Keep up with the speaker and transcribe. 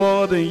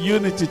gathered in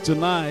unity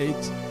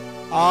tonight,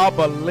 I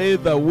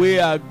believe that we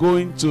are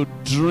going to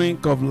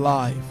drink of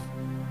life.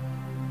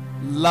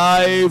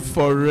 Life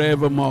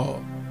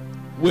forevermore.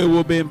 We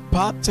will be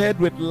imparted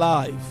with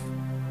life.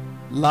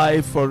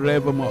 Life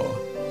forevermore.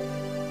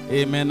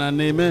 Amen and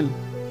amen.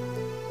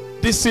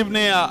 This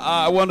evening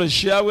I want to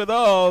share with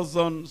us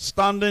on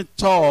standing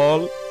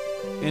tall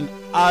in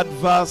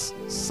adverse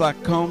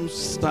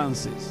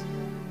circumstances.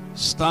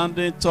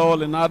 Standing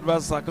tall in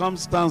adverse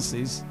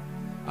circumstances.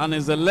 And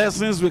it's the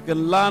lessons we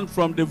can learn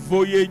from the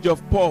voyage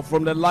of Paul,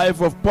 from the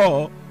life of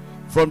Paul,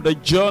 from the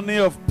journey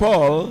of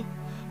Paul.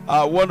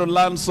 I want to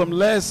learn some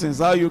lessons,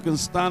 how you can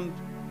stand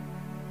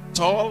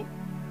tall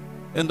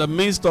in the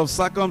midst of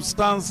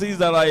circumstances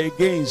that are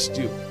against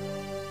you.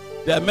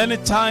 There are many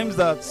times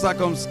that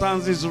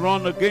circumstances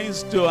run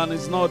against you and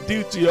it's not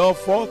due to your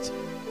fault.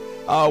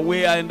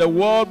 We are in the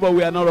world, but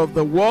we are not of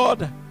the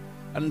world.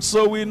 And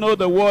so we know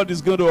the world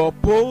is going to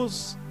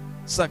oppose.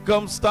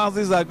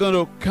 Circumstances are going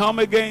to come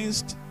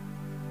against.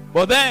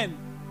 But then,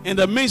 in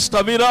the midst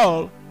of it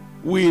all,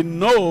 we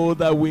know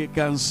that we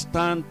can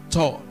stand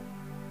tall.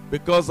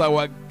 Because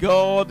our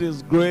God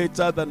is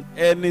greater than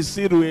any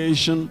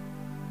situation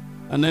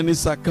and any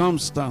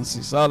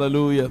circumstances.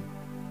 Hallelujah.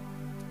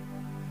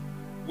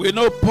 We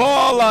know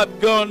Paul had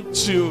gone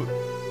to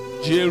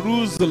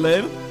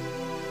Jerusalem,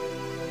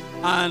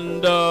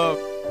 and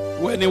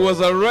when he was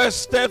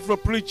arrested for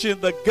preaching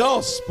the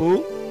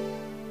gospel,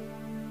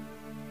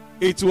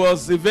 it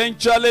was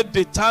eventually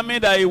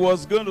determined that he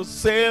was going to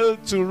sail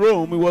to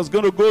Rome. He was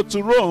going to go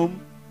to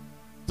Rome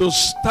to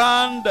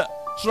stand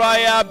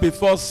trial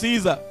before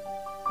Caesar.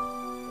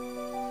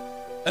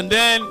 And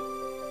then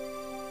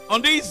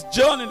on this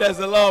journey, there's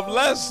a lot of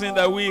lessons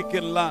that we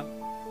can learn.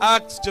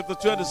 Acts chapter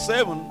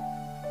 27,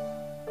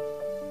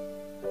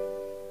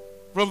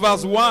 from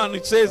verse 1,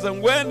 it says,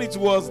 and when it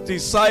was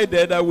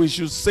decided that we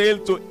should sail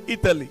to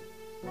Italy,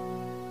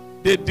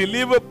 they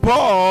delivered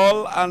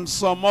Paul and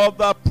some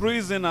other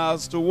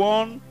prisoners to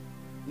one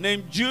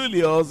named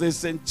Julius, a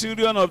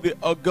centurion of the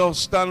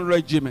Augustan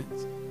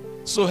regiment.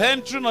 So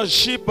entering a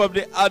ship of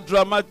the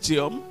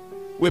Adramatium,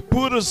 we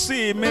put to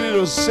sea, meaning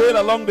to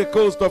sail along the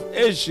coast of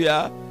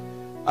Asia.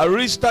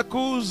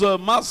 Aristarchus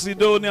of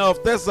Macedonia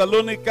of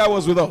Thessalonica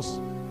was with us.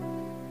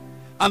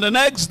 And the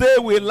next day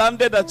we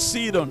landed at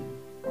Sidon.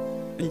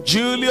 And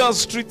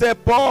Julius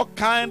treated Paul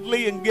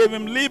kindly and gave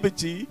him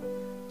liberty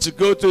to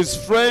go to his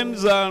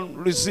friends and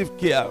receive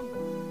care.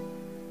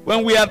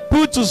 When we had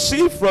put to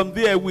sea from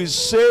there, we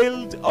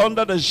sailed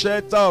under the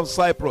shelter of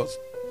Cyprus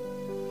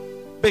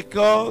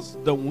because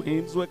the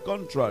winds were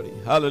contrary.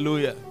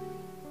 Hallelujah.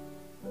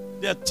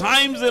 There are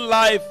times in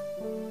life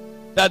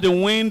that the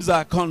winds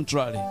are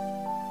contrary.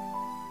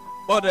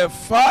 But the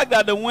fact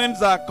that the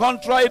winds are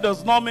contrary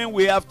does not mean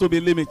we have to be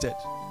limited.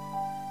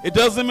 It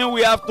doesn't mean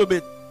we have to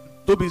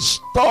be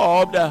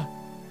stopped.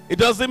 It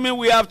doesn't mean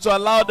we have to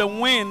allow the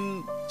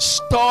wind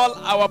stall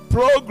our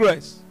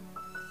progress.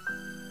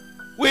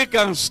 We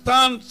can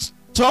stand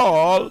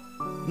tall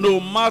no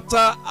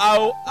matter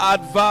how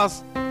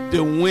adverse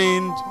the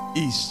wind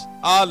is.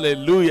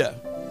 Hallelujah.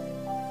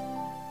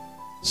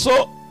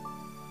 So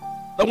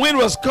the wind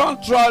was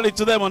contrary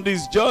to them on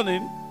this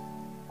journey.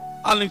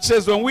 And it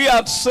says, when we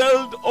had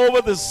sailed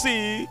over the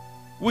sea,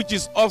 which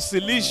is of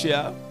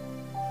Cilicia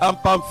and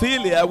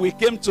Pamphylia, we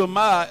came to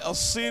Myra, a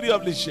city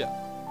of Lycia.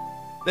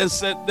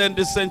 Then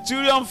the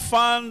centurion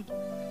found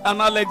an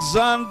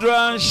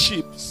Alexandrian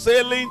ship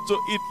sailing to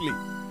Italy,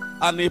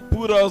 and he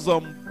put us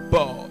on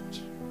board.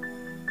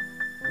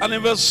 And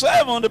in verse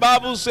 7, the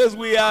Bible says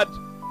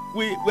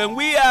when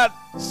we had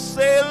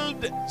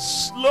sailed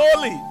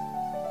slowly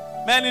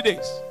many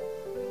days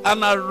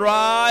and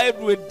arrived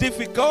with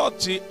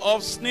difficulty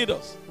off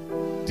Cnidus,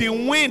 the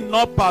wind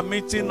not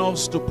permitting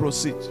us to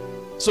proceed.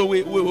 So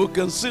we will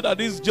consider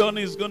this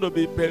journey is going to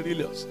be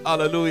perilous.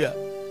 Hallelujah.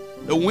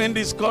 The wind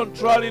is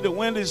contrary, the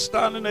wind is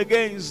standing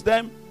against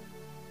them.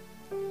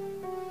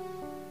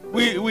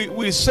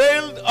 We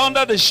sailed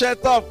under the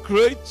shelter of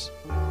Crete,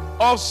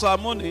 of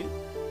Salmone,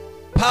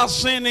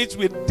 passing it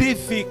with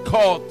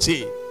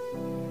difficulty.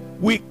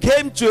 We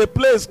came to a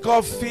place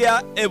called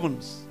Fair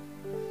Havens,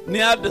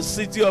 near the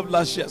city of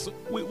Lasea. So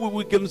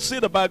we can see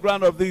the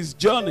background of this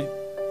journey.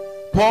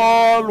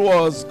 Paul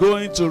was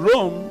going to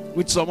Rome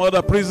with some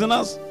other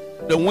prisoners.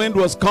 The wind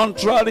was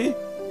contrary.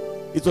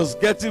 It was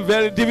getting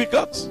very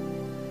difficult.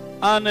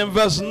 And in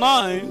verse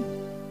 9,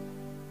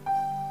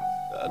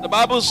 the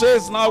Bible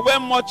says, now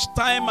when much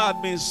time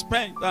had been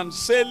spent and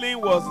sailing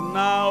was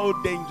now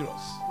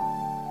dangerous,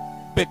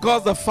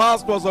 because the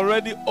fast was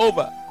already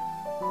over,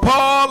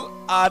 Paul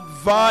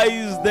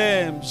advised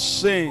them,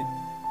 saying,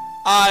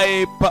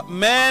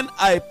 Men,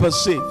 I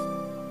perceive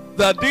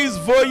that this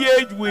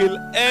voyage will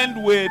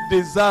end with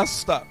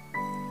disaster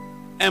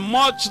and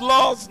much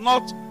loss,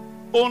 not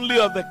only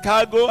of the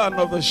cargo and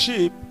of the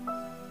ship,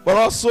 but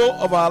also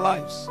of our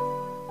lives.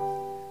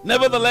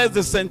 Nevertheless,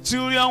 the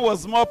centurion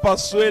was more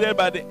persuaded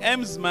by the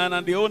helmsman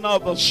and the owner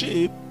of the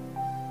ship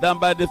than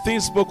by the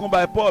things spoken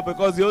by Paul,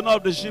 because the owner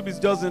of the ship is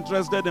just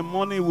interested in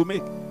money we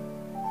make,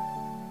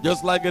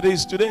 just like it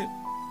is today.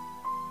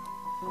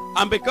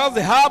 And because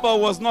the harbor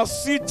was not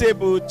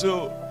suitable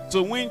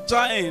to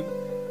winter in,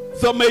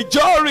 the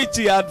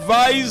majority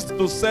advised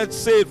to set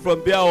sail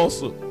from there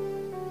also.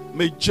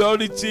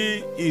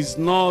 Majority is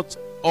not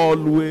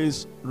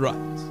always right.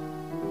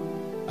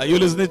 Are you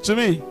listening to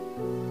me?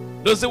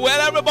 Don't say,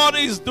 well,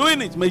 everybody is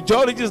doing it.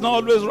 Majority is not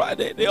always right.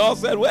 They all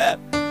said, well,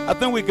 I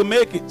think we can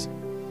make it.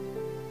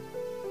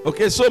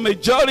 Okay, so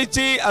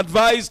majority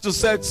advised to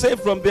set sail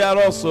from there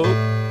also.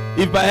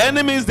 If by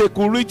any means they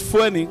could reach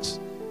Phoenix,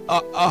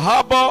 a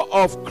harbor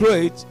of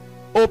Crete,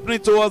 opening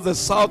towards the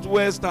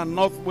southwest and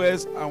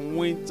northwest, and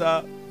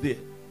winter there.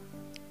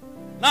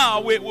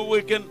 Now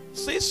we can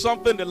see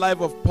something in the life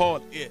of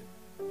Paul here.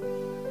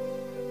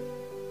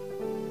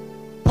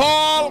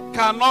 Paul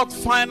cannot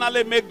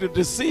finally make the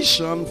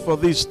decision for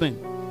this thing.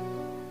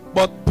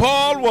 But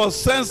Paul was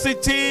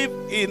sensitive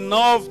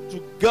enough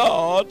to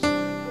God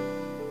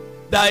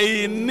that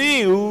he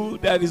knew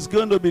that it's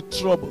going to be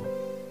trouble.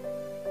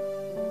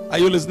 Are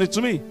you listening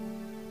to me?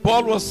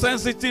 Paul was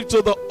sensitive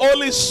to the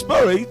Holy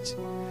Spirit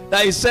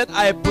that he said,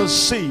 I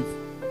perceive.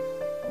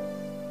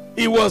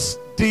 He was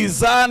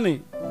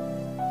discerning.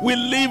 We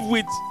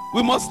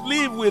must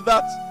live with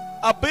that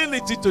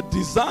ability to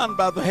discern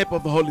by the help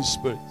of the Holy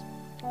Spirit.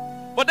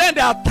 But then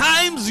there are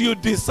times you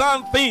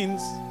discern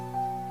things,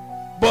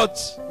 but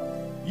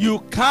you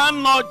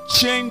cannot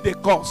change the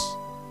course.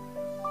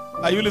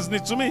 Are you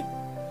listening to me?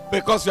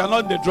 Because you are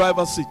not in the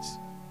driver's seat.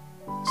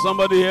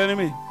 Somebody hearing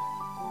me?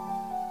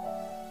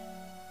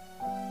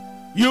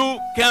 You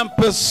can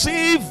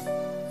perceive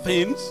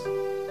things,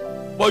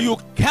 but you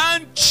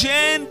can't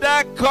change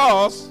that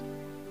course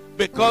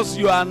because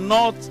you are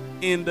not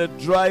in the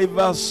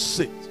driver's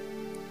seat.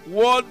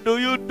 What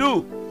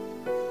do?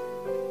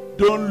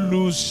 Don't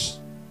lose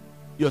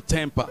your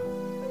temper.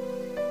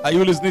 Are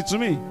you listening to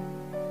me?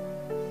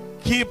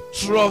 Keep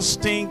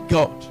trusting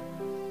God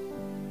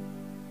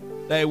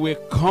that it will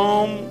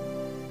come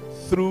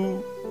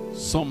through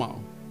somehow.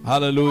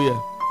 Hallelujah.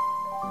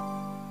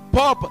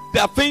 Paul,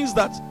 there are things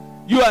that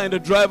you are in the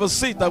driver's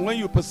seat, and when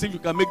you perceive, you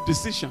can make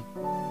decision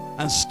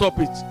and stop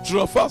it.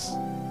 True of us.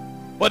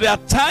 But there are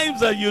times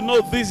that you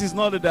know this is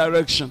not the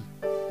direction,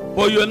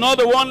 but you're not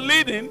the one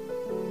leading,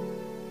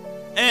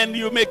 and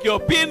you make your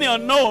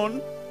opinion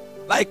known,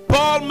 like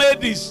Paul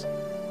made his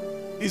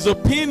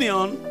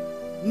opinion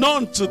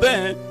known to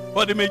them,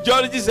 but the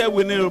majority said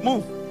we need to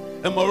move.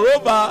 And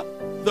moreover,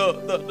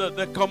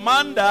 the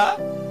commander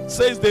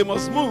says they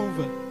must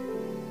move.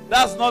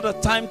 That's not the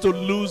time to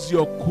lose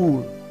your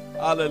cool.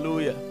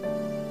 Hallelujah.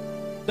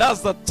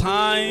 That's the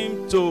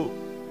time to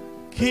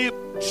keep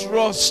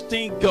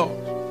trusting God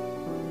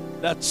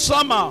that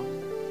somehow,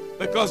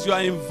 because you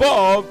are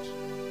involved,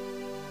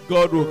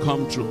 God will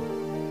come through.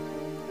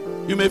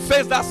 You may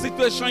face that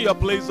situation, your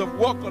place of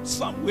work or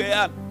somewhere,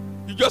 and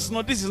you just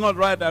know this is not the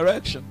right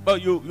direction,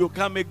 but you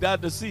can't make that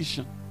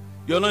decision.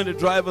 You're not in the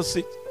driver's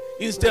seat.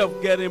 Instead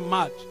of getting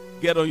mad,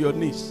 get on your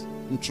knees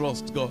and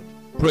trust God.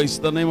 Praise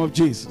the name of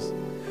Jesus.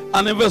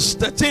 And in verse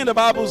 13, the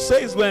Bible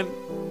says, when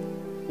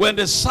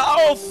the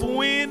south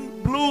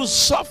wind blew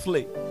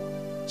softly,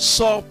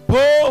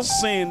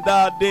 supposing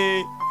that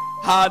they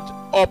had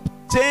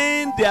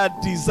obtained their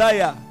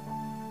desire,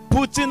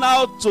 putting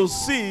out to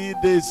sea,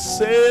 they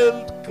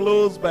sailed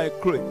close by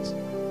Crete.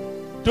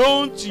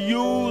 Don't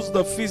use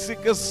the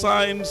physical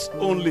signs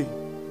only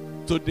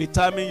to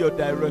determine your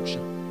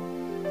direction.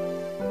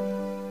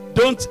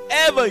 Don't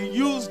ever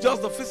use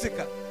just the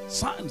physical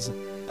signs.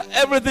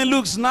 Everything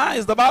looks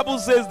nice. The Bible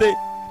says they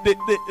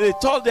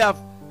thought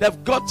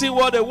they've gotten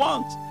what they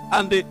want,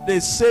 and they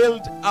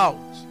sailed out.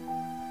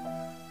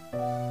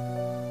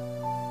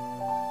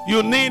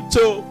 You need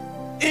to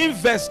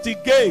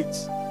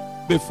investigate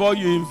before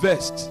you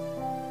invest,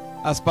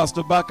 as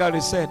Pastor Bakari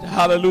said.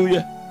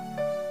 Hallelujah.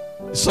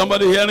 Is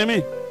somebody hearing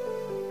me?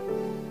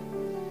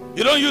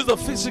 You don't use the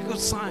physical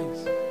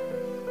signs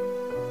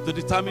to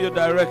determine your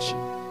direction.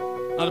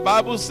 Now the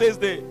Bible says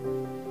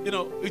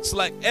it's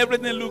like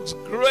everything looks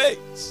great,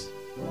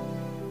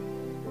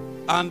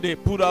 and they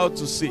put out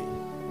to sea.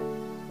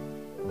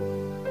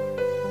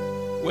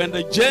 When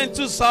the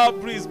gentle south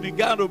breeze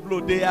began to blow,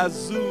 they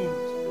assumed.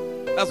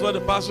 That's what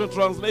the Passion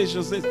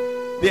Translation says.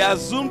 They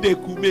assumed they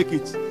could make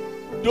it.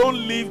 Don't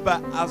live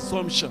by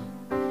assumption.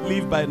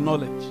 Live by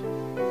knowledge.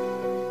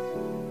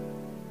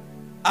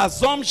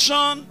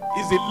 Assumption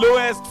is the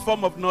lowest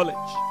form of knowledge.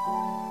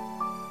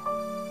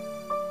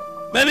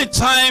 Many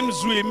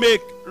times we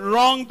make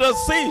wrong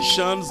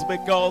decisions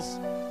because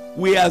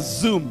we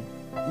assume.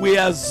 And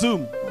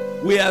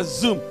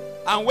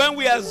when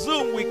we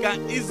assume, we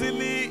can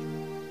easily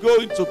go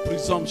into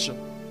presumption.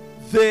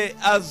 They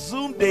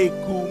assume they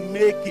could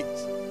make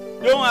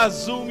it. Don't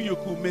assume you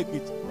could make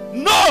it.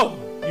 No,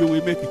 you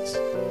will make it.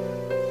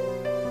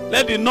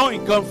 Let the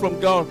knowing come from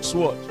God's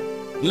word.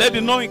 Let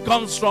the knowing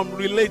comes from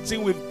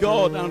relating with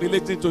God and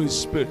relating to His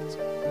Spirit.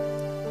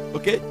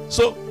 Okay?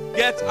 So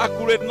get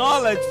accurate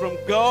knowledge from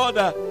God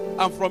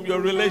and from your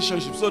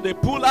relationship. So they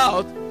pull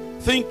out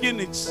thinking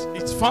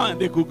it's fine,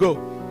 they could go.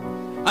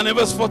 And in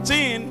verse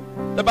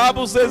 14, the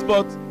Bible says,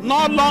 but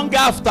not long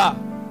after,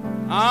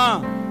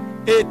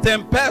 a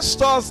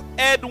tempestuous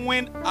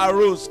headwind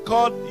arose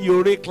called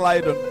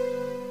Euroclydon.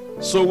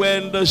 So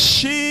when the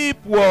ship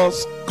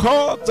was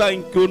caught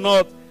and could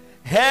not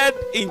head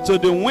into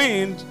the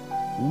wind,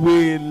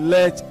 we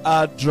let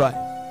her drive.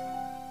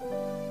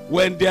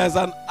 When there's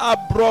an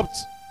abrupt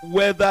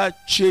weather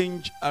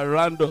change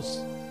around us,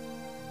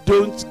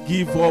 don't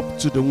give up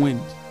to the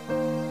wind.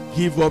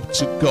 Give up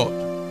to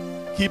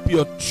God. Keep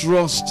your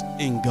trust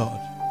in God.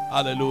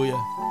 Hallelujah.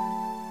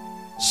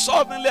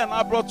 Suddenly an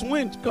abrupt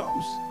wind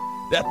comes.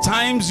 There are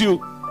times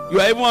you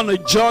are even on a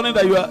journey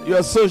that you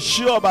are so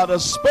sure about the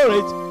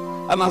Spirit,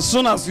 and as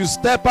soon as you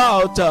step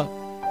out,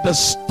 the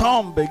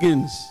storm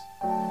begins.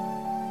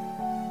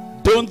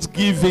 Don't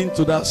give in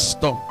to that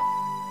storm.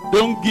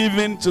 Don't give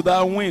in to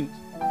that wind.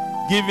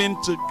 Give in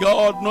to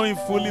God, knowing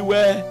fully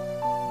where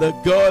the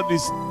God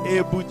is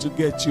able to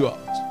get you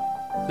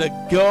out. The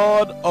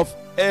God of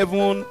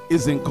heaven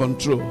is in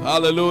control.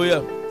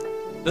 Hallelujah.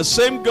 The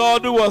same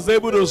God who was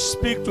able to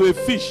speak to a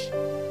fish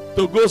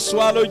to go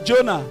swallow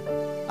Jonah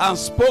and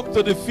spoke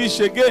to the fish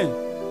again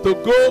to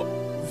go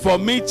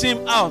vomit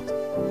him out.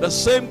 The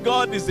same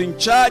God is in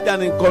charge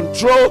and in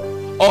control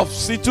of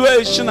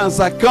situation and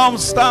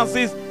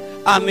circumstances,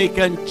 and he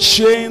can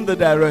change the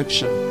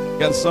direction.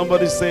 Can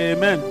somebody say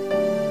amen?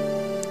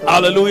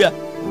 Hallelujah.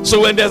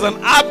 So when there's an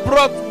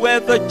abrupt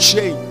weather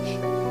change,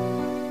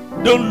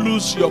 don't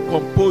lose your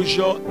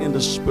composure in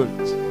the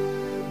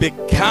Spirit. Be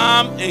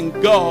calm in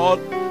God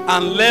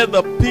and let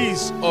the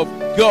peace of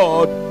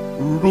God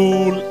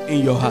rule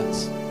in your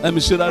hearts. Let me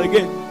say that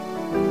again.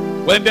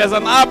 When there's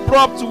an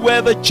abrupt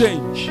weather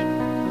change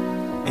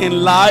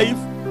in life,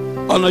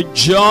 on a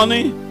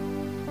journey,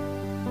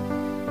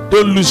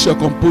 don't lose your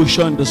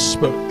composure in the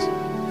Spirit.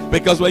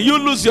 Because when you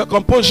lose your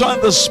composure in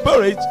the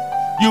Spirit,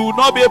 you will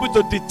not be able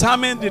to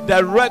determine the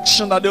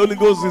direction that the Holy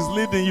Ghost is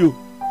leading you.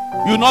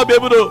 You will not be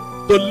able to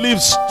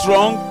live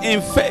strong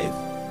in faith.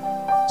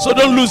 So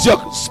don't lose your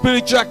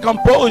spiritual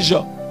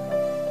composure.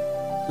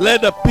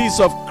 Let the peace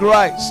of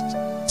Christ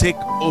take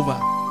over.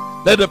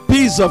 Let the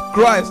peace of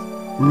Christ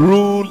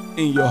rule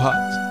in your heart.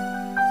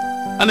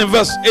 And in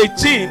verse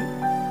 18,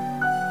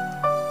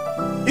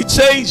 it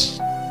says,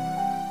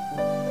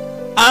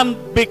 and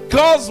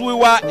because we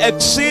were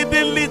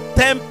exceedingly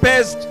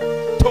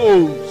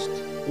tempest-tossed.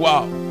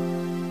 Wow.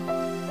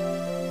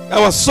 There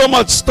was so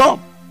much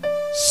storm,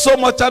 so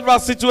much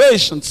adverse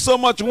situation, so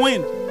much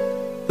wind.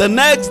 The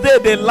next day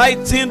they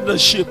lightened the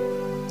ship.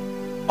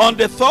 On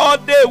the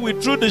third day we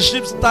threw the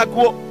ship's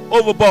tackle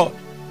overboard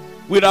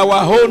with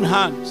our own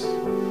hands.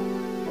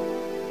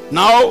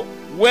 Now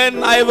when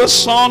neither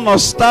sun nor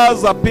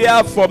stars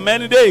appeared for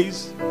many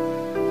days,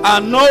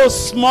 and no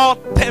small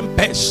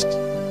tempest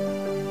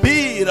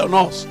beat on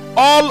us,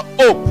 all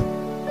hope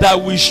that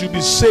we should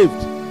be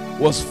saved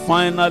was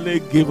finally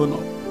given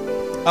up.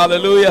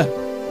 Hallelujah.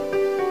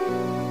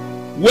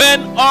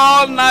 When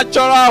all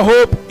natural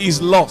hope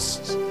is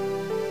lost,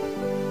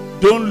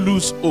 don't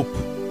lose hope.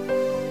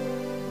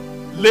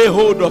 Lay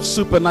hold of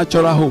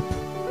supernatural hope.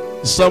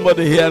 Is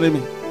somebody hearing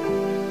me?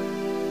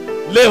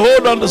 Lay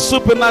hold on the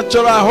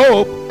supernatural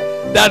hope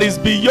that is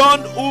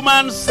beyond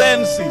human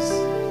senses.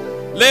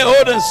 Lay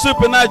hold on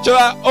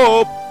supernatural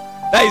hope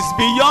that is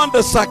beyond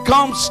the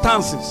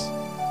circumstances.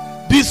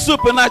 This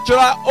supernatural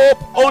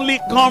hope only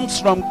comes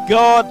from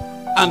God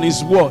and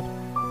His Word.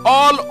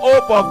 All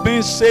hope of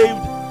being saved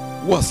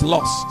was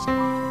lost.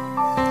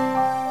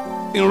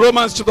 In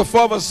Romans chapter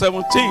 4 verse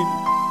 17,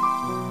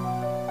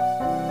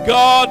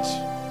 God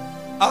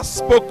has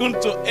spoken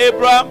to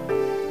Abraham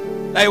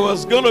that he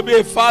was going to be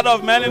a father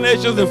of many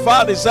nations. In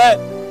fact, he said,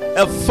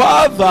 a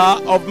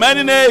father of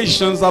many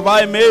nations have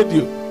I made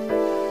you.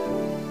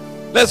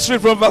 Let's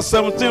read from verse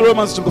 17,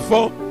 Romans chapter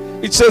 4.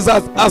 It says,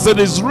 as it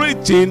is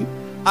written,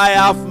 I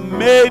have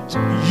made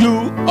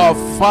you a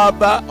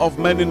father of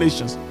many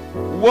nations.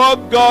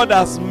 What God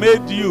has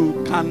made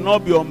you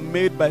cannot be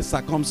unmade by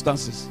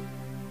circumstances.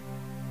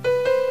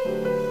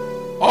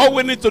 All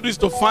we need to do is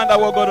to find out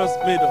what God has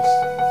made us.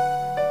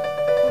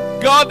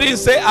 God didn't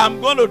say, I'm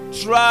going to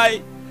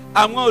try,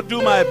 I'm going to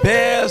do my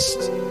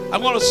best,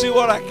 I'm going to see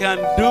what I can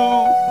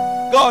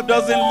do. God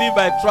doesn't live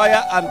by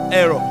trial and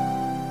error.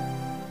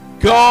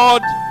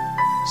 God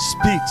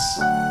speaks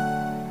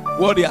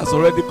what He has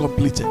already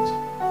completed.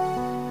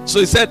 So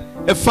He said,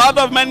 a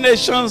father of many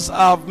nations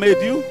I have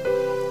made you,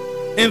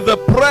 in the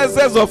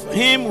presence of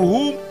him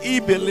whom he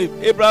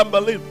believed. Abraham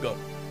believed God.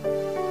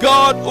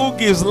 God who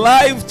gives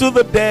life to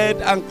the dead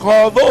and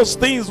call those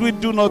things which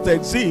do not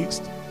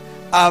exist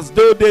as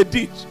though they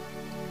did.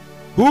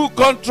 Who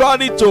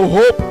contrary to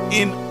hope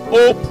in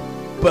hope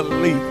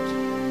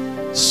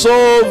believed,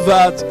 so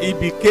that he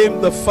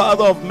became the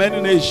father of many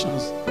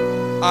nations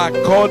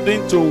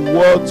according to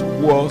what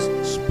was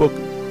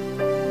spoken.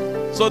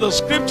 So the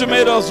scripture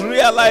made us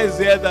realize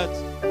here that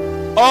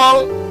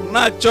all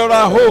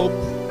natural hope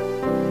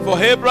for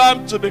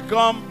Abraham to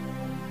become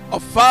a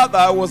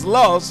father was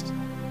lost.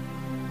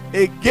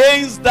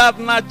 Against that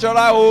natural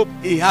hope,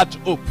 he had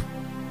hope.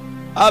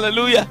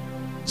 Hallelujah.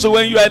 So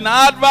when you are in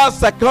adverse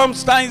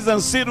circumstance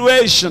and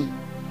situation,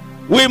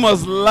 we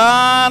must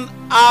learn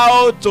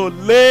how to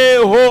lay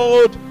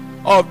hold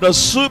of the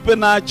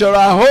supernatural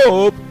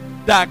hope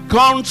that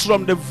comes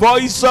from the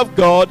voice of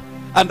God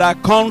and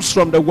that comes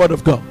from the word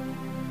of God.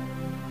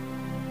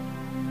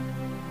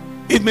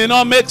 It may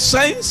not make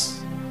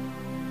sense.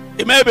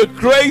 It may be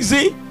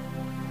crazy.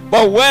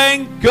 But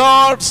when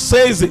God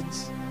says it,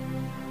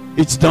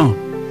 it's done.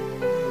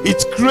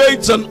 It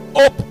creates an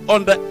hope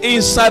on the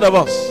inside of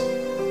us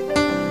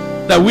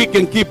that we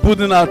can keep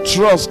putting our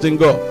trust in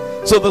God.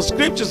 So the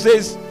scripture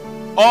says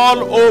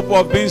all hope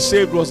of being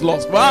saved was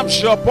lost. But I'm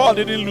sure Paul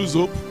didn't lose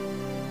hope.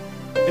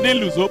 He didn't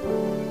lose hope.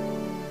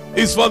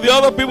 It's for the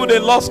other people they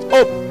lost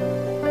hope.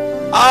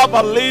 I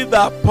believe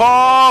that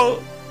Paul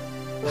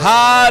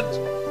had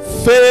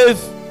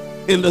faith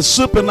in the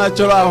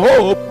supernatural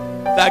hope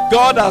that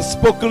God has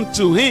spoken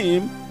to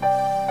him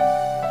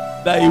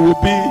that he will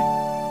be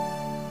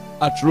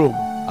at Rome.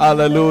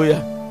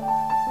 Hallelujah.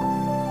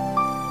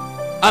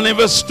 And in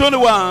verse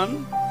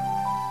 21,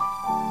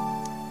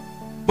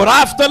 but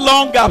after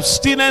long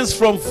abstinence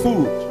from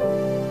food,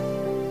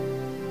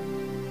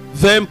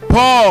 then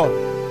Paul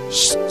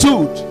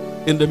stood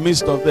in the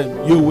midst of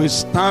them. You will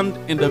stand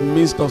in the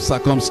midst of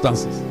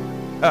circumstances.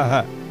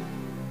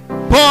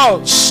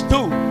 Paul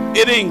stood.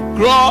 He didn't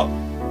crawl.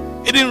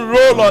 He didn't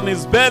roll on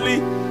his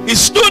belly. He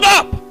stood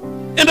up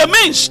in the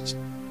midst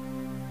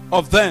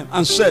of them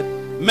and said,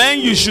 men,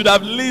 you should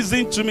have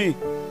listened to me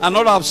and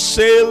not have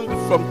sailed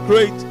from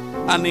Crete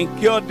and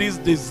incurred this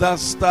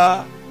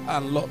disaster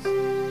and loss.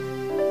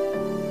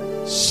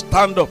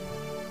 Stand up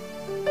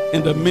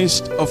in the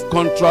midst of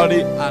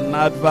contrary and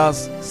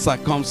adverse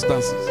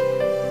circumstances.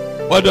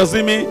 What does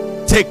it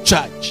mean? Take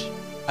charge.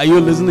 Are you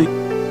listening?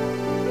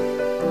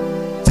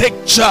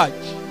 Take charge.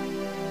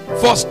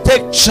 First,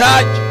 take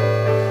charge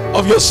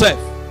of yourself.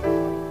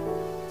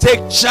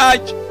 Take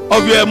charge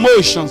of your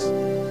emotions.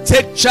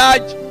 Take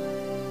charge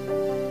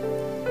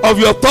of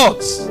your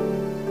thoughts.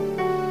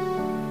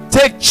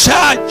 Take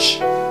charge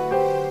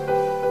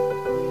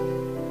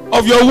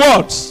of your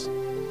words.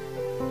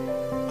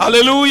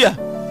 Hallelujah.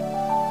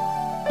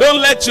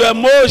 Don't let your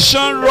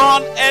emotion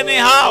run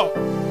anyhow.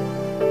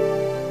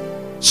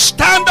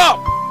 Stand up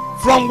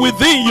from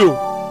within you.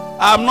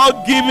 I'm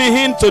not giving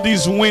in to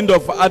this wind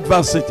of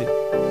adversity.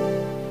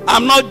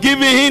 I'm not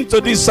giving in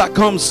to these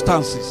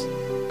circumstances.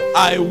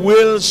 I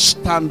will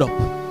stand up.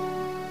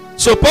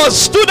 So Paul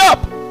stood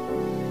up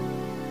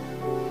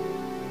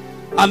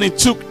and he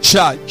took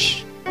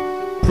charge.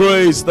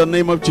 Praise the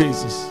name of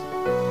Jesus.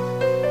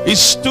 He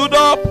stood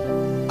up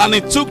and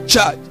he took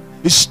charge.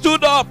 He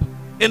stood up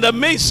in the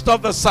midst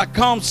of the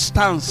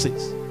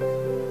circumstances.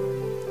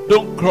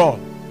 Don't crawl.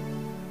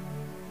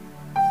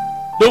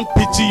 Don't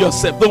pity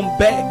yourself. Don't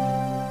beg.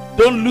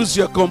 Don't lose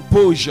your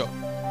composure.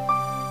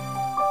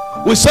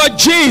 We saw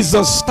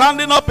Jesus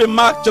standing up in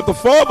Mark chapter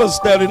 4 verse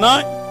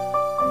 39.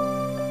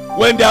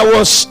 When there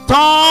was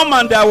storm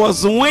and there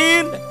was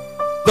wind,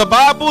 the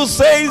Bible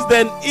says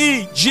then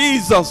he,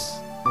 Jesus,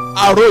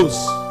 arose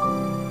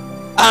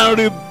and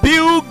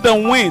rebuked the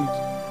wind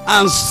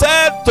and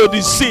said to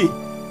the sea,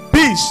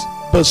 peace,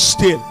 be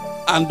still.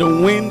 And the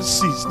wind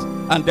ceased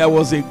and there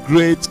was a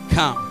great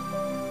calm.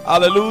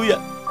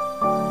 Hallelujah.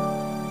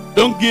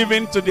 Don't give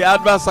in to the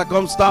adverse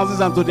circumstances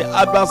and to the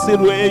adverse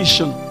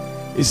situation.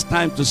 It's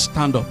time to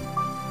stand up.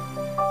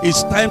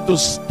 It's time to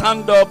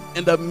stand up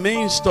in the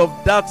midst of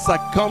that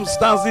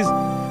circumstances,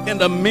 in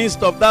the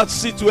midst of that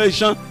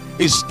situation.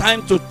 It's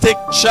time to take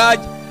charge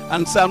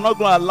and say, I'm not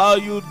going to allow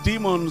you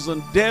demons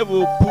and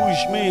devil push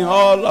me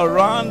all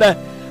around.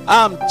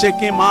 I'm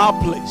taking my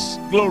place.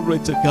 Glory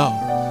to God.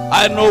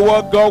 I know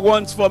what God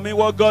wants for me,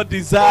 what God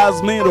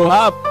desires me to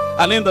have.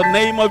 And in the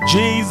name of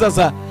Jesus,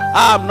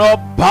 I'm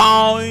not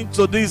bowing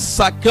to these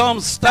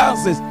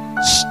circumstances.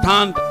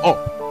 Stand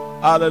up.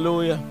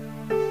 Hallelujah.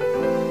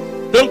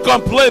 Don't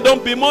complain.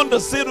 Don't bemoan the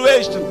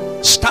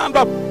situation. Stand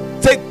up.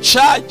 Take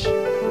charge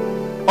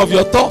of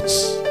your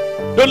thoughts.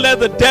 Don't let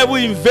the devil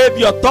invade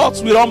your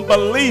thoughts with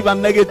unbelief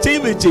and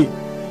negativity,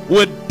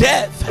 with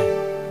death.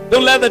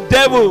 Don't let the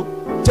devil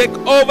take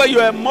over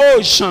your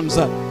emotions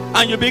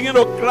and you begin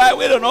to cry.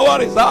 We don't know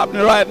what is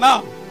happening right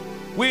now.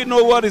 We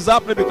know what is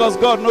happening because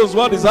God knows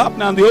what is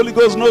happening, and the Holy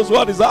Ghost knows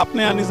what is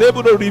happening and is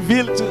able to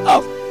reveal to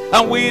us.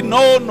 And we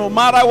know no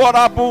matter what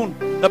happens,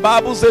 the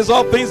Bible says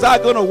all things are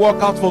going to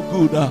work out for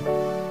good.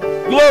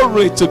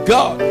 Glory to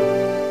God.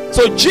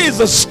 So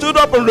Jesus stood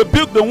up and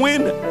rebuked the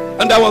wind,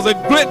 and there was a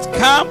great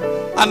calm.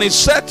 And he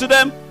said to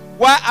them,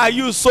 why are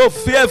you so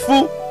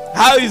fearful?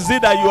 How is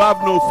it that you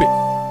have no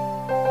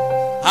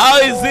faith? How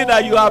is it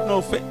that you have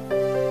no faith?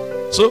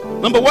 So,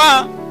 number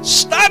one,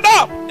 stand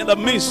up in the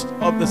midst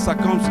of the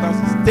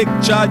circumstances. Take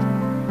charge.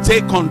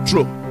 Take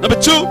control.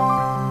 Number two,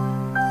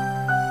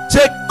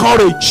 take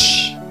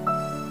courage.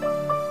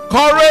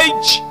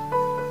 Courage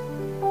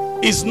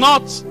is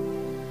not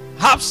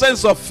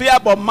absence of fear,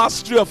 but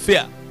mastery of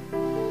fear.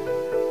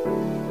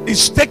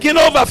 It's taking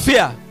over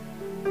fear.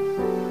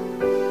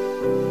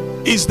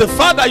 It's the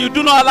fact that you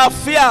do not allow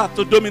fear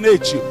to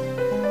dominate you.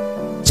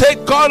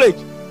 Take courage.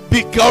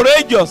 Be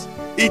courageous.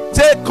 It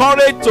takes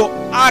courage to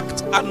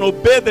act and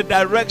obey the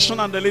direction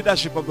and the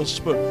leadership of the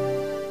Spirit.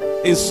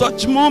 In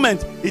such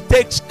moment, it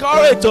takes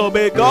courage to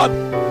obey God.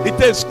 It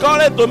takes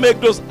courage to make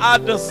those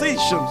hard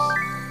decisions.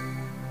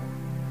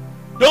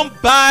 Don't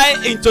buy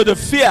into the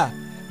fear,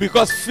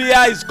 because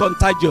fear is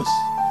contagious.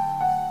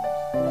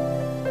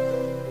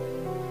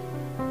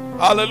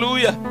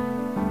 Hallelujah.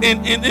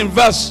 In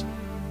verse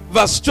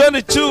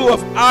 22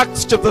 of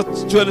Acts chapter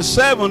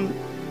 27,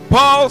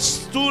 Paul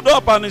stood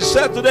up and he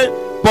said to them,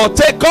 but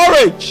take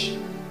courage.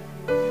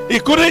 He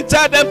couldn't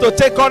tell them to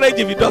take courage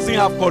if he doesn't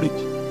have courage.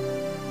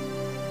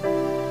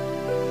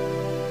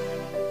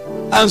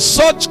 And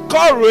such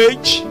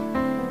courage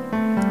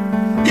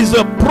is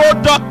a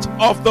product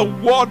of the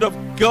word of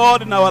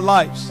God in our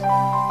lives,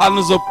 and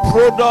is a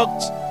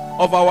product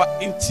of our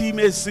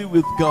intimacy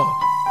with God.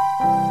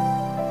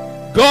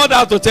 God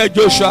had to tell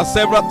Joshua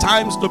several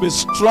times to be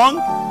strong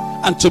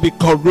and to be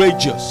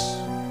courageous.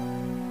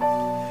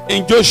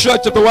 In Joshua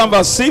chapter 1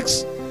 verse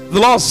 6, the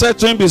Lord said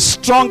to him, be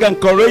strong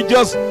and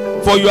courageous,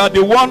 for you are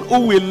the one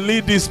who will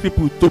lead these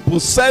people to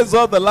possess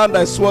all the land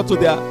I swore to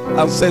their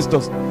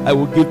ancestors I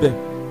will give them.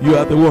 You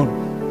are the one.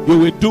 You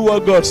will do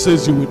what God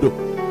says you will do.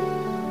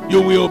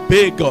 You will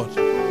obey God.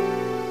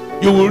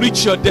 You will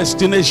reach your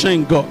destination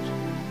in God.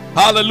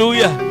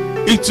 Hallelujah.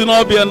 It will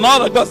not be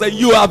another. God said,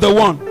 you are the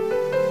one.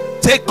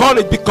 Take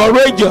courage. Be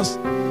courageous.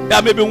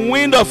 There may be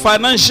wind of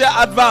financial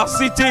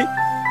adversity,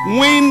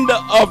 wind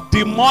of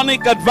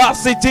demonic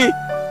adversity,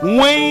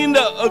 wind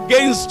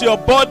against your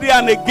body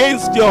and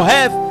against your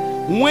health,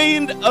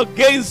 wind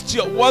against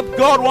what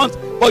God wants.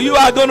 But you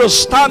are going to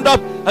stand up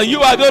and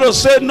you are going to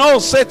say, no,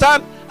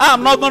 Satan,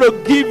 I'm not going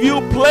to give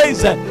you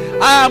place.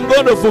 I am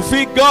going to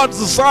fulfill God's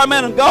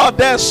assignment and God's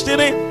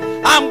destiny.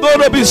 I'm going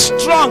to be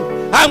strong.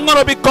 I'm going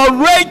to be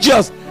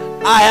courageous.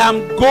 I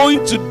am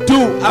going to do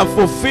and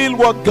fulfill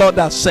what God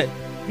has said.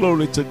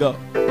 Glory to God.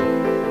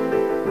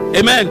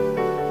 Amen.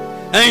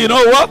 And you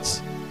know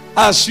what?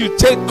 As you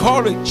take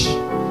courage,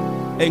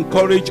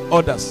 encourage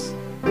others.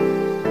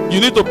 You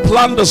need to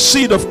plant the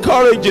seed of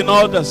courage in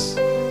others.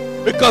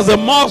 Because the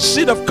more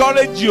seed of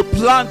courage you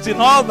plant in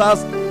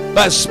others,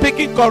 by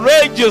speaking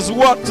courageous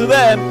word to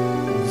them,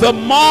 the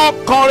more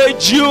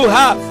courage you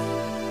have.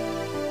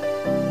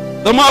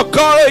 The more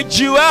courage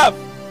you have.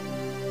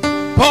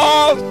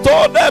 Paul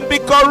told them, be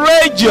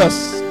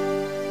courageous.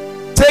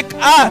 Take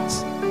heart,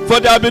 for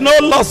there will be no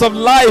loss of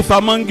life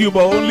among you,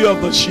 but only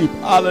of the sheep.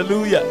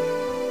 Hallelujah.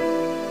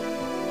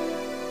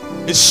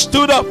 He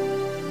stood up.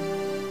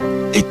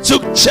 He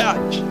took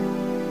charge.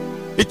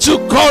 He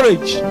took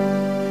courage.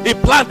 He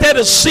planted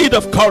a seed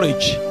of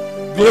courage.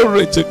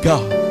 Glory to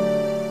God.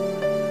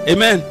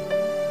 Amen.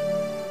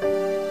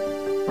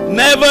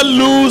 Never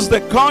lose the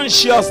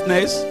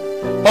consciousness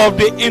of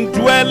the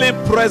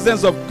indwelling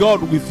presence of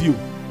God with you,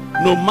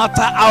 no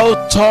matter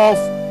how tough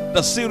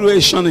the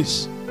situation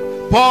is.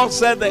 Paul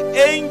said, the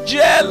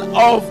angel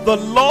of the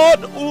Lord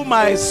whom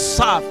I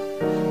serve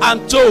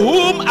and to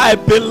whom I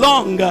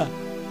belong,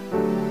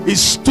 he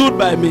stood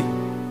by me.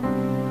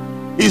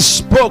 He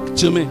spoke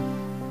to me.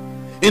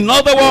 In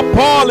other words,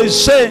 Paul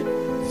is saying,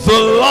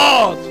 the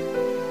Lord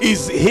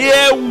is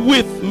here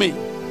with me.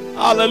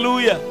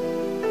 Hallelujah.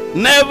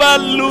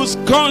 Never lose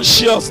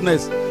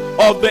consciousnness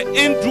of the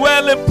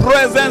indwelling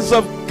presence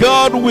of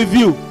God with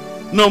you.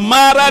 No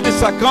matter the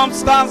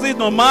circumstances,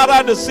 no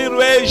matter the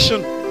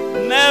situation,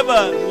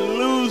 never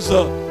lose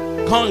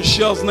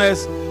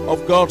consciousness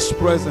of God's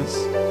presence.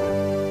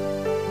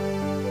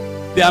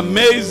 The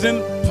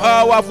amazing,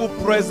 powerful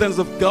presence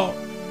of God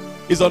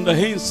is on the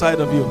inside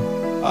of you.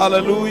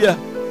 Hallelujah.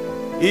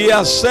 He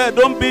has said,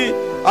 don't be,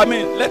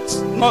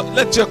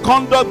 let your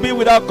conduct be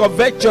without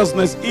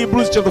covetousness.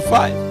 Hebrews chapter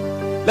 5.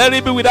 Let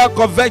it be without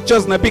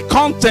covetousness. Be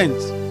content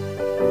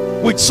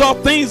with some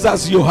things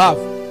as you have.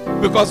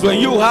 Because when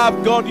you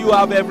have God, you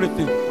have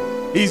everything.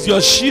 He's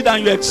your shield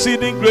and your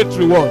exceeding great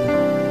reward.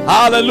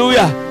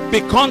 Hallelujah.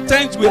 Be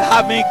content with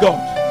having God.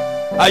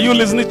 Are you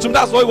listening to me?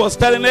 That's what he was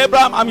telling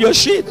Abraham. I'm your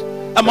shield.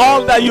 I'm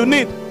all that you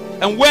need.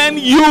 And when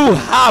you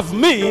have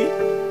me,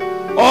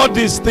 all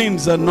these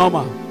things are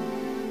normal.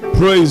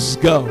 Praise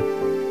God.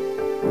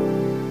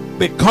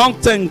 Be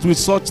content with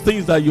such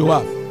things that you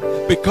have.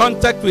 Be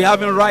content with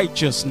having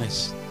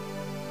righteousness.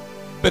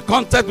 Be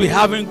content with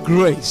having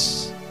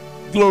grace.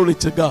 Glory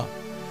to God.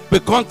 Be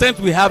content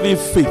with having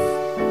faith.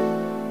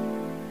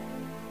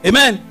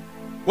 Amen.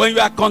 When you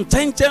are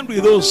contented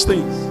with those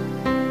things,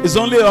 it's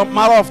only a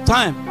matter of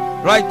time.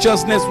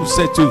 Righteousness will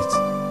say to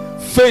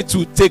it. Faith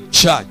will take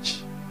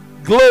charge.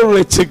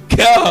 Glory to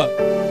God.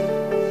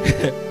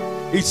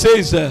 He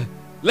says,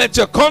 let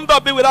your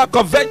conduct be without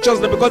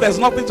covetousness, because there's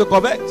nothing to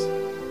covet.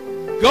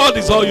 God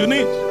is all you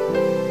need,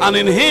 and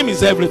in him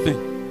is everything.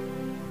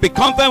 Be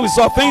content with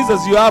such things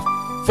as you have,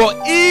 for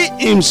he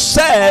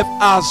himself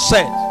has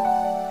said,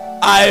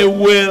 I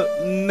will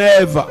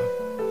never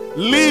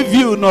leave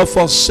you nor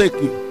forsake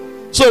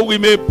you. So we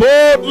may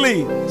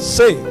boldly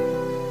say,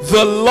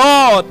 the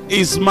Lord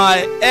is my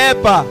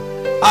helper.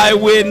 I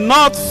will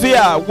not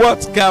fear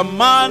what can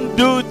man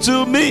do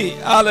to me.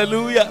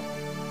 Hallelujah.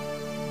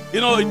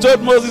 You know, he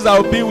told Moses, I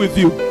will be with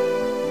you.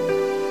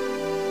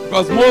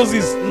 Because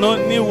Moses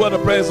knew what the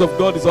presence of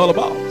God is all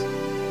about.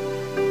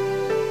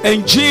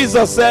 And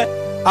Jesus said,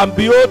 and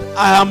behold,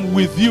 I am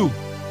with you,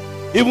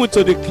 even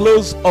to the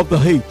close of the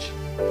age.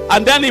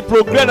 And then he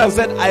progressed and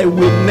said, I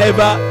will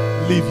never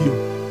leave you.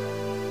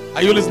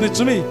 Are you listening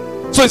to me?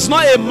 So it's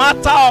not a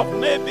matter of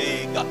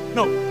maybe God.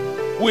 No,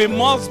 we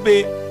must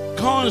be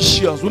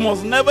conscious. We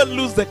must never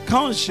lose the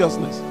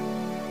consciousness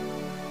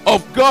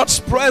of God's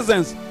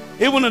presence,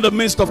 even in the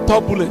midst of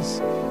turbulence,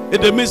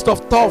 in the midst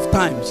of tough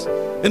times,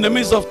 in the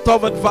midst of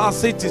tough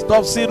adversities,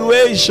 tough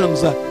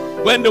situations.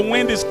 When the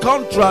wind is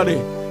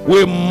contrary,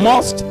 we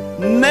must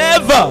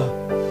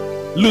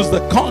never lose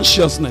the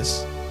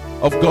consciousness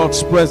of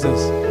God's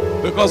presence.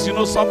 Because you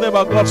know something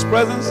about God's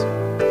presence?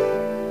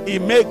 He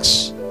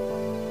makes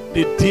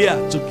the deer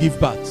to give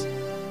birth.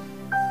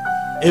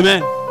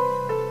 Amen.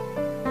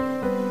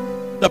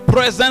 The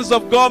presence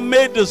of God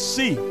made the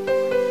sea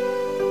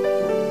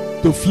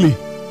to flee.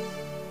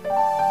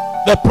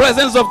 The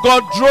presence of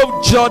God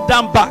drove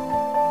Jordan back.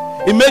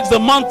 It makes the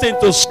mountain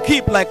to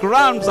skip like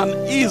rams and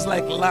ease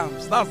like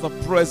lambs. That's the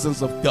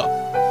presence of God.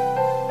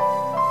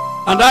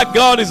 And that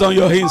God is on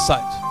your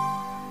inside.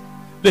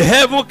 The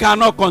heaven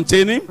cannot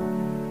contain him.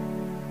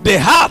 The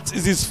heart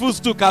is his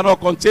footstool, cannot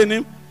contain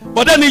him.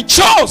 But then he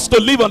chose to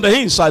live on the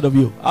inside of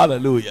you.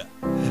 Hallelujah.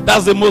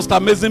 That's the most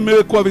amazing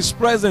miracle of his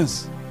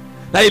presence.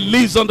 That he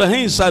lives on the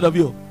inside of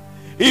you.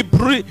 He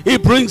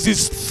brings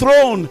his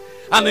throne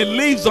and he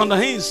lives on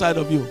the inside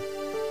of you.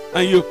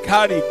 And you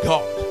carry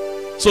God.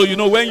 So you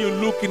know when you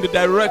look in the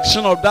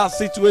direction of that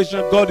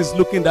situation, God is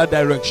looking that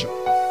direction.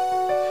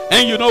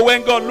 And you know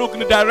when God looked in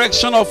the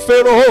direction of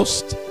Pharaoh's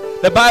host,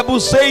 the Bible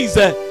says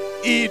that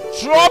he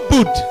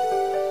troubled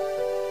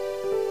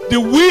the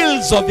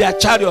wheels of their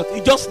chariot.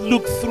 He just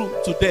looked through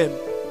to them.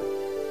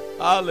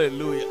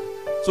 Hallelujah.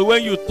 So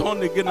when you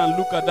turn again and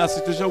look at that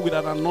situation with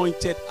an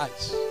anointed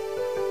eyes,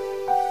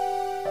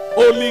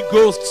 Holy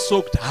Ghost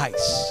soaked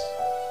eyes,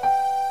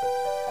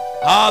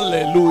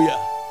 hallelujah,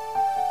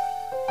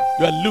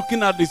 you are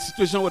looking at the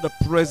situation with the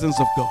presence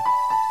of God.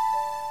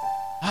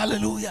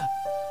 Hallelujah.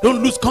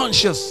 Don't lose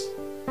consciousness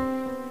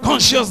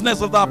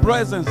of that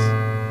presence.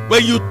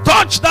 When you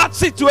touch that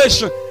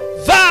situation,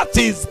 that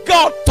is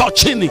God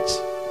touching it.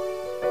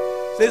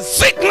 Say,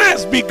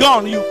 sickness be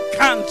gone. You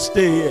can't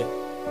stay here.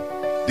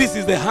 This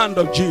is the hand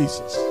of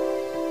Jesus.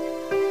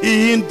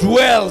 He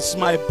indwells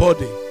my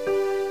body.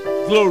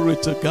 Glory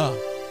to God.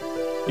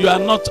 You are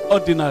not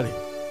ordinary.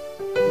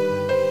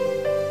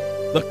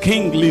 The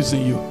King lives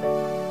in you.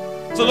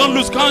 So don't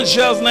lose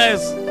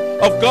consciousness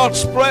of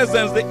God's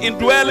presence, the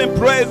indwelling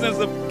presence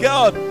of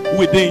God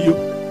within you.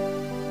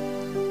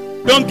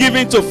 Don't give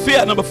in to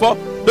fear. Number 4,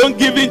 don't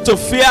give in to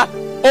fear.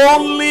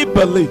 Only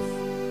believe.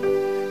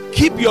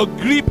 Keep your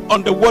grip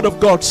on the word of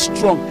God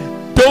strong.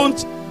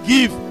 Don't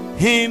give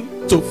in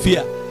to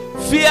fear.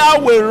 Fear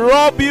will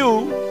rob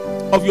you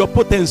of your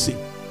potency.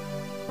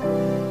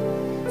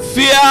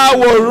 Fear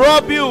will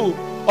rob you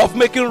of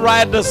making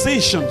right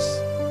decisions.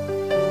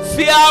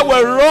 Fear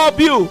will rob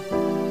you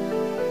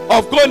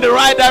of going the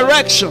right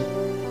direction.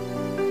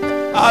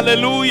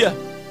 Hallelujah.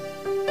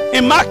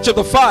 In Mark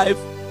chapter 5,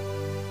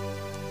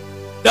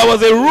 there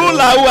was a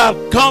ruler who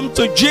had come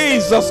to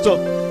Jesus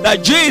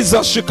that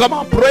Jesus should come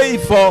and pray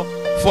for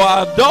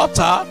her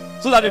daughter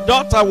so that the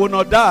daughter will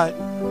not die.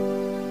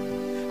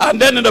 And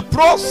then in the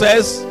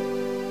process,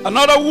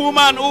 another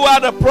woman who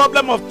had a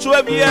problem of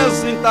 12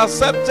 years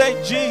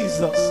intercepted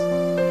Jesus.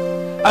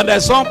 And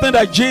there's something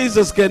that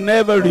Jesus can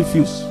never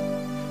refuse.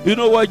 You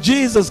know what?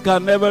 Jesus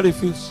can never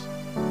refuse.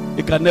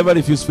 He can never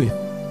refuse faith.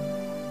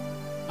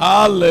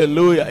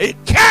 Hallelujah. He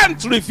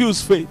can't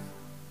refuse faith.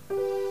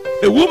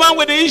 A woman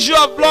with the issue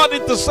of blood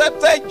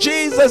intercepted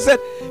Jesus, said,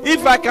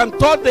 if I can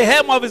touch the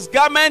hem of his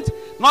garment,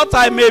 not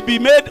I may be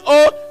made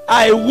whole,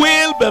 I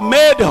will be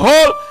made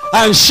whole.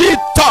 And she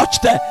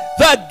touched the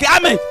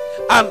garment,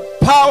 and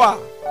power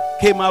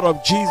came out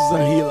of Jesus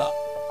and healed her.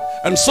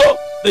 And so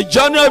the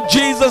journey of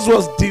Jesus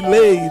was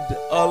delayed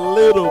a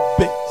little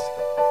bit.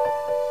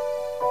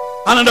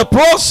 And in the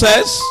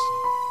process,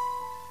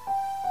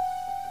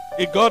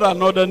 he got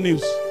another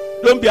news.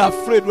 Don't be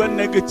afraid when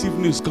negative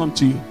news come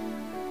to you.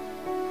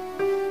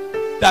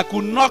 That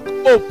could knock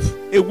hope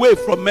away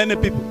from many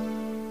people.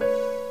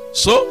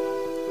 So,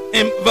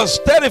 in verse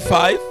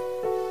 35,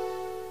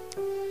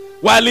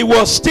 while he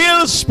was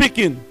still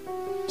speaking,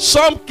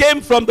 some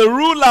came from the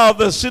ruler of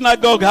the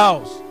synagogue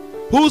house,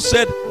 who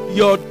said,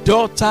 your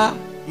daughter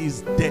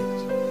is dead.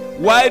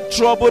 Why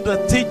trouble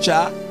the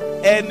teacher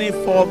any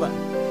further?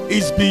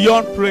 It's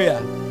beyond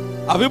prayer.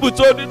 Have people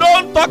told you,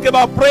 don't talk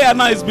about prayer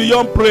now, it's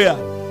beyond prayer.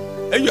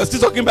 And you're still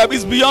talking about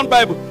it's beyond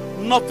Bible.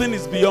 Nothing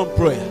is beyond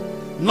prayer.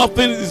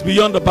 Nothing is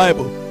beyond the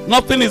Bible.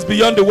 Nothing is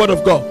beyond the word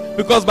of God.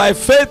 Because by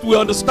faith we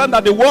understand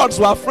that the words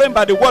were framed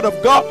by the word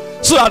of God,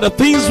 so that the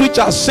things which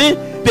are seen,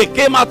 they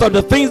came out of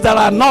the things that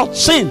are not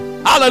seen.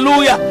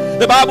 Hallelujah.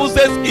 The Bible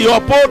says he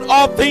uphold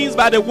all things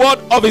by the word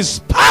of his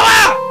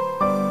power.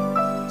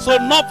 So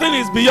nothing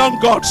is beyond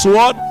God's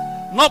word.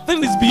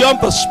 Nothing is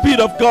beyond the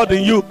Spirit of God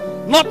in you.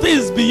 Nothing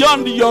is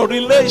beyond your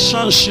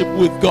relationship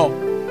with God.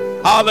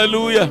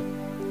 Hallelujah.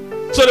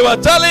 So they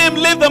were telling him,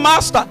 leave the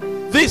master.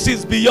 This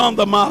is beyond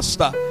the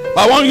master.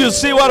 I want you to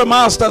see what the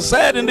master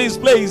said in this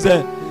place.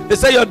 They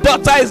say, your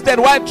daughter is dead.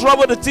 Why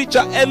trouble the teacher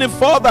any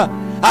further?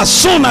 As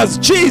soon as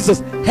Jesus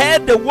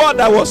heard the word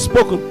that was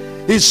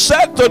spoken, he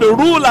said to the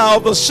ruler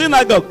of the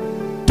synagogue,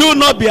 do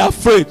not be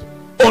afraid,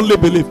 only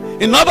believe.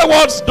 In other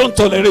words, don't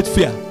tolerate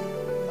fear.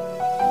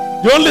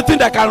 The only thing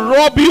that can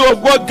rob you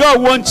of what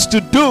God wants to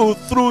do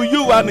through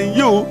you and in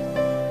you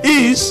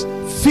is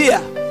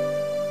fear.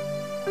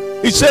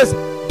 He says,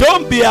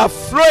 don't be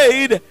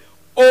afraid,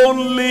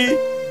 only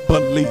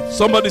believe.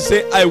 Somebody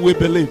say, I will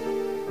believe.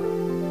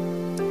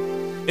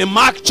 In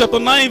Mark chapter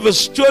 9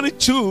 verse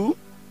 22,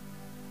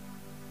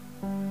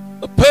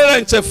 the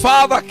parents, a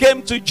father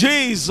came to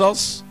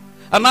Jesus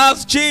and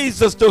asked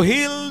Jesus to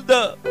heal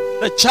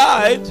the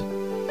child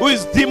who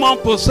is demon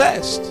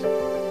possessed.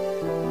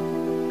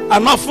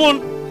 And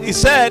often he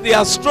said he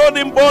has thrown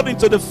him both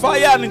into the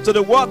fire and into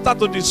the water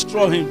to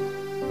destroy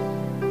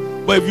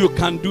him. But if you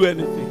can do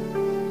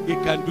anything, he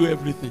can do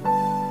everything.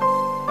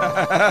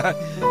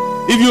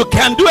 If you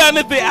can do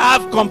anything,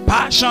 have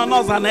compassion on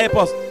us and help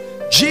us.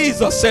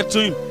 Jesus said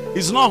to him,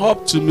 it's not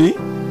up to me.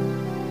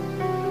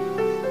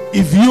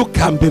 If you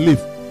can believe.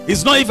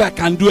 It's not if I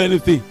can do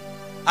anything.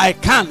 I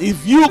can.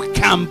 If you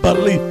can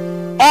believe,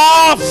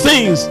 all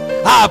things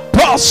are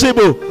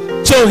possible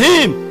to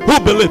him who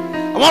believes.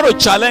 I want to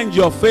challenge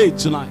your faith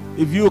tonight.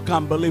 If you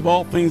can believe,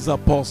 all things are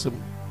possible.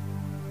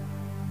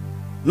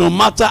 No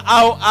matter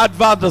how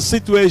adverse the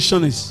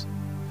situation is,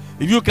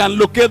 if you can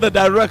locate the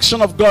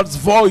direction of God's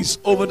voice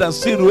over the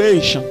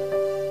situation,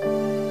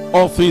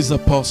 all things are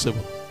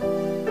possible.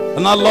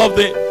 And I love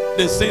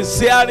the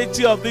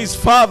sincerity of this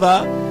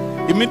father.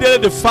 Immediately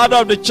the father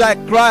of the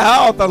child cried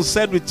out and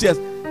said with tears,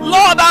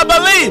 Lord, I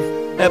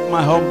believe. Help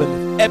my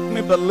unbelief. Help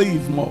me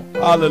believe more.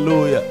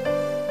 Hallelujah.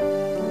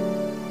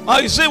 Now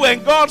you see,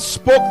 when God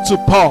spoke to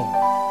Paul,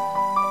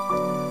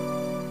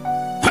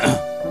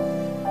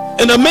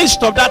 in the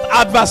midst of that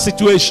adverse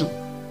situation,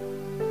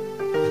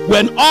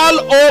 when all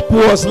hope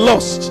was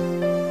lost,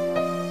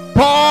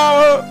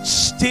 Paul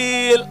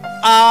still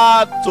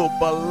had to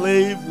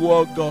believe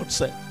what God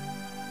said.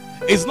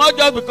 It's not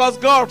just because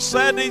God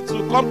said it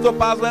to come to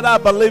pass whether I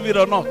believe it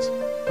or not.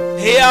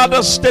 Hear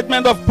the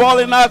statement of Paul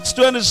in Acts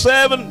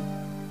 27.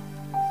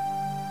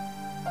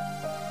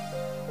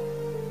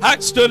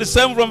 Acts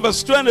 27 from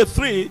verse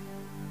 23.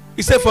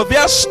 He said, for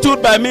there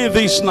stood by me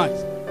this night.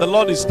 The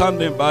Lord is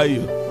standing by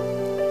you.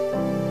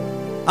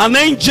 An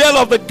angel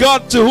of the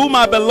God to whom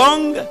I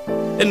belong,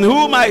 in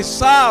whom I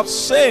serve,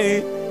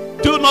 saying,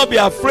 do not be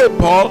afraid,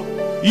 Paul.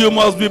 You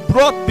must be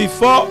brought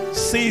before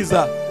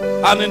Caesar.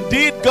 And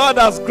indeed, God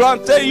has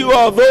granted you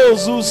all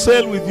those who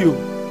sail with you.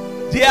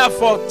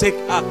 Therefore, take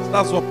heart.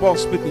 That's what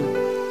Paul's speaking.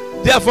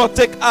 Therefore,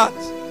 take heart,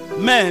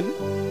 men,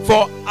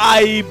 for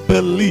I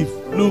believe.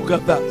 Look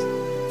at that.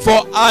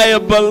 For I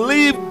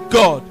believe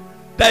God,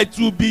 that it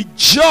will be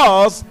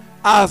just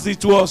as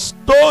it was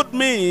told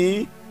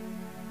me.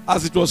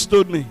 As it was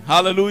told me.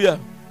 Hallelujah.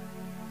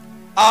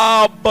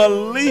 I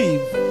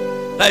believe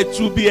that it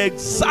will be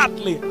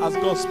exactly as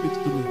God speaks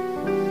to me.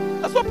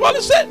 That's what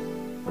Paul said.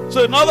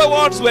 So in other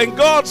words, when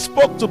God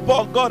spoke to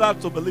Paul, God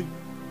had to believe.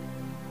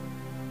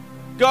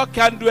 God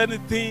can't do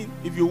anything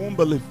if you won't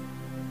believe.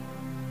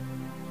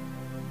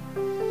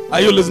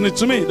 Are you listening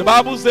to me? The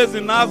Bible says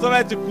in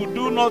Nazareth he could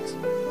do not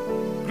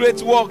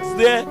great works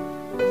there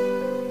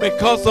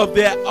because of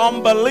their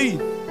unbelief.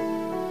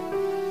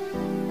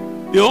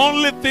 The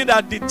only thing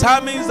that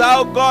determines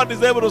how God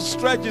is able to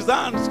stretch his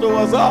hands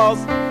towards us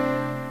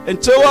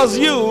and towards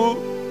you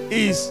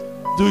is,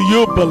 do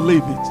you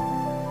believe it?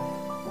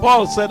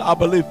 Paul said, I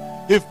believe.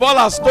 If Paul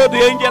has told the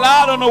angel,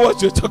 I don't know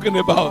what you're talking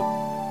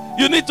about.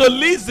 You need to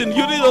listen.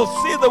 You need to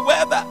see the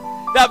weather.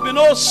 There have been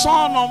no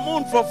sun or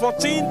moon for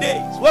 14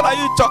 days. What are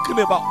you talking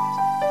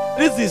about?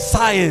 This is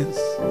science.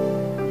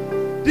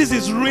 This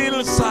is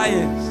real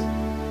science.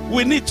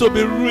 We need to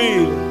be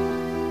real.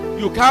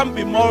 You can't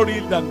be more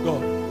real than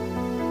God.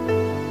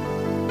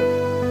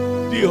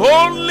 The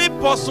only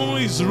person who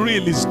is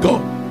real is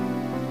God.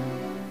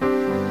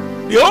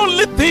 The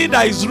only thing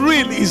that is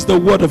real is the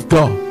Word of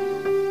God.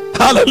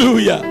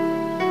 Hallelujah.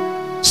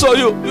 So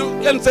you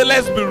can say,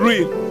 let's be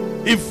real.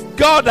 If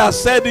God has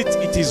said it,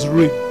 it is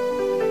real.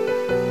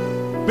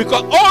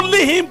 Because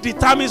only Him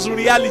determines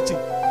reality.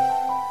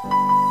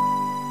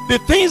 The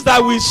things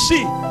that we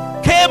see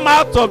came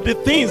out of the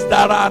things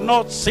that are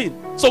not seen.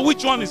 So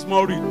which one is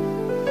more real?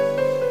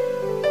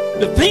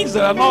 The things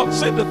that are not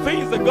seen, the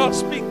things that God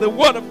speaks, the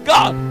Word of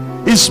God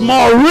is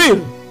more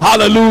real.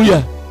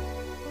 Hallelujah.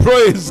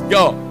 Praise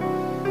God.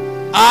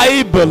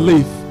 I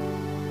believe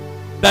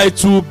that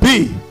it will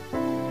be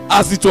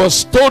as it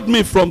was told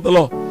me from the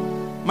Lord.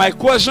 My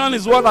question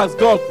is, what has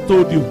God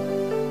told you?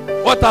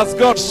 What has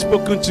God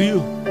spoken to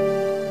you?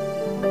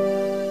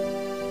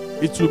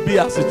 It will be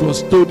as it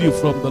was told you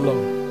from the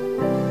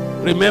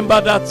Lord.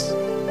 Remember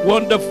that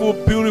wonderful,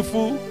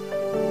 beautiful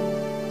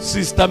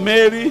Sister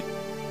Mary,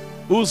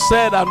 who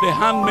said, I'm the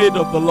handmaid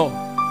of the Lord.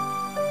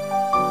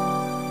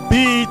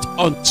 Be it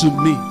unto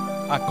me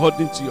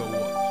according to your word.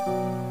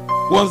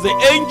 Once the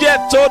angel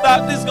told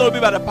her, this is going to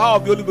be by the power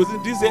of the Holy Ghost,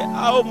 he said,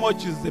 how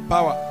much is the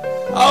power?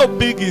 How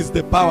big is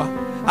the power?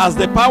 Has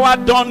the power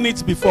done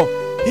it before?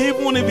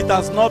 Even if it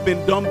has not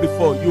been done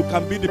before, you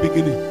can be the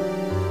beginning.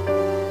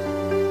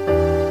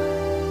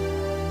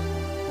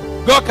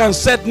 God can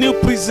set new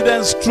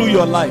precedents through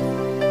your life.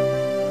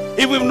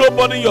 Even if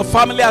nobody in your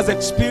family has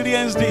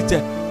experienced it,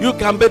 you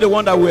can be the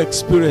one that will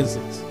experience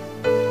it.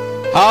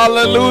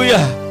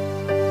 Hallelujah.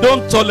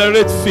 Don't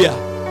tolerate fear.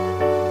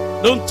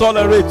 Don't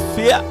tolerate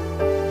fear.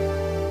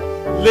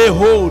 Lay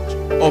hold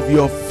of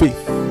your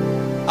faith.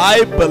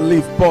 I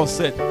believe, Paul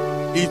said,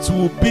 it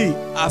will be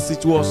as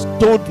it was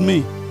told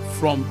me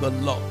from the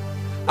Lord.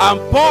 And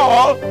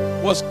Paul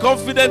was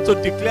confident to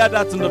declare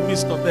that in the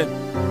midst of them.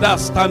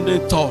 That's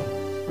standing tall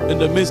in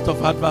the midst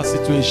of adverse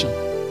situation.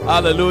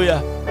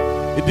 Hallelujah.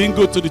 He didn't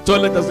go to the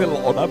toilet and say,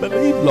 Lord, I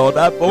believe, Lord.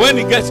 But when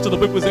he gets to the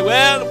people, he say,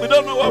 well, we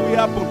don't know what will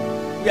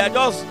happen. We are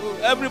just,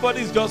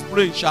 everybody's just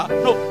praying.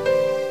 No,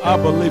 I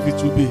believe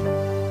it will be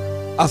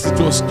as it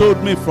was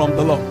told me from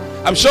the Lord.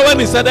 I'm sure when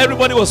he said,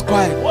 everybody was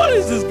quiet. What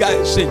is this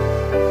guy saying?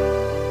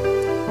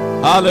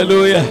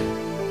 Hallelujah.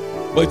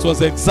 But it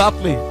was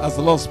exactly as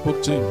the Lord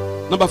spoke to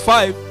him. Number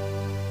 5,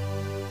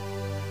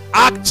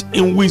 act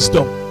in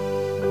wisdom.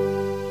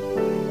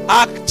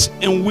 Act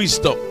in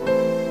wisdom.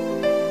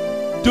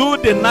 Do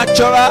the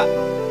natural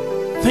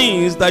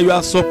things that you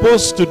are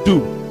supposed to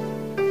do.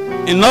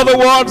 In other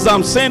words,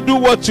 I'm saying do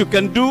what you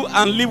can do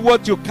and leave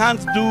what you can't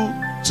do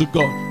to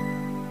God.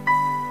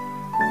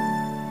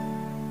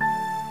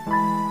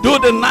 Do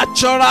the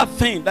natural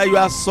thing that you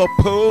are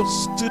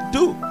supposed to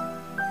do.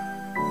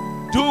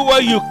 Do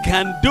what you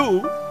can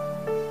do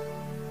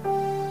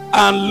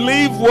and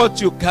leave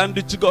what you can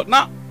do to God.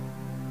 Now,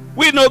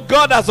 we know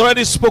God has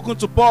already spoken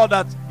to Paul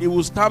that he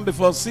will stand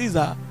before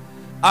Caesar,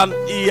 and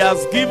he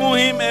has given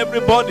him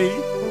everybody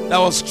that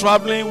was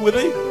traveling with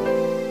him.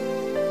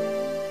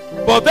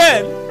 But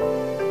then,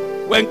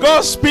 when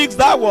God speaks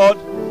that word,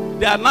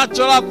 there are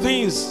natural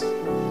things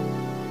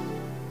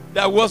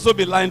that will also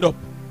be lined up.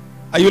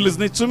 Are you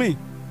listening to me?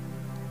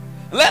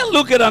 Let's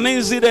look at an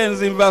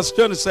incident in verse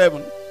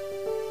 27.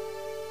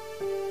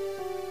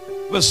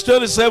 Verse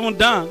 27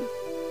 down.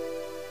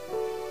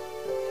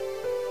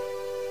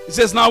 It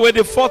says, now when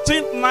the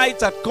 14th night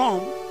had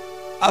come,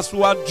 as we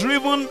were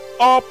driven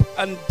up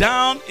and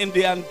down in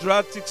the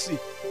Adriatic Sea.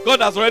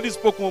 God has already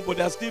spoken, but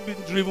they are still being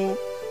driven.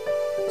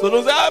 So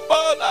don't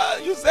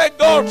say, you said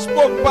God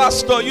spoke,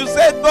 Pastor. You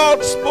said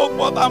God spoke,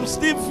 but I'm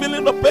still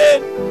feeling the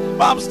pain.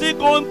 But I'm still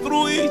going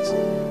through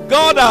it.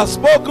 God has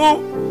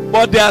spoken,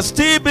 but they are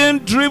still being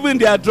driven in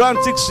the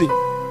Adriatic Sea.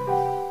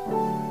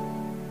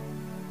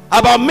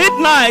 About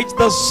midnight,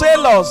 the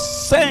sailors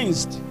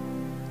sensed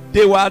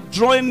they were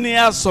drawing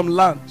near some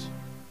land.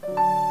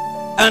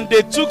 And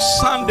they took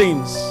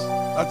soundings,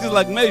 that is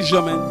like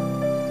measurement,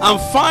 and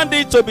found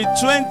it to be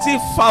 20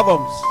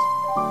 fathoms.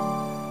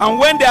 And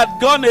when they had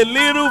gone a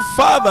little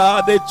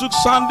farther, they took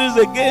soundings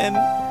again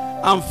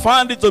and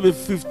found it to be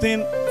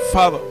 15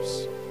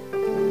 fathoms.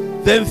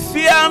 Then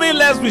fearing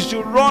lest we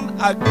should run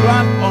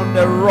aground on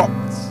the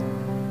rocks,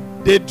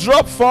 they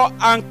dropped 4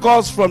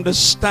 anchors from the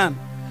stern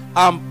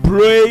and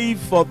prayed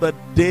for the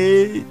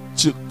day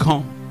to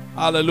come.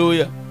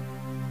 Hallelujah.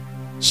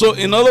 So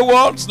in other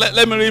words,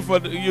 let me read for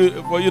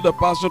you the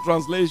Passion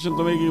Translation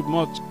to make it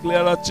much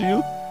clearer to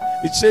you.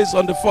 It says,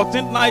 on the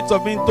 14th night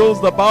of being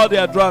told about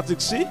the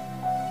Adriatic Sea,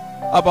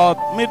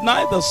 about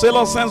midnight, the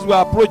sailors sensed we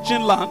were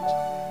approaching land.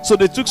 So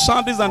they took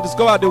soundings and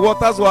discovered the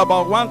waters were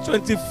about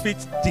 120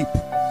 feet deep.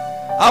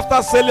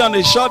 After sailing on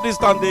a short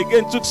distance, they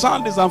again took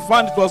soundings and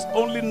found it was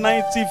only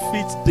 90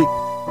 feet deep.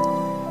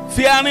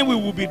 Fearing we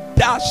would be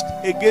dashed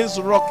against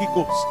rocky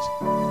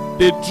coast,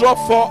 they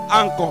dropped 4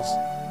 anchors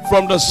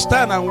from the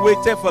stern and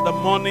waited for the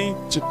morning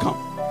to come.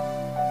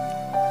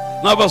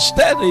 Now verse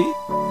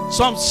 30,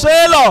 some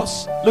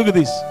sailors, look at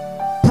this,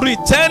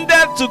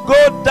 pretended to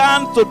go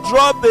down to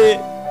draw the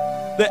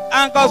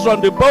anchors from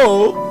the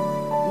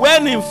bow,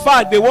 when in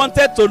fact they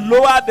wanted to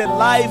lower the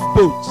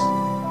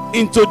lifeboat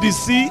into the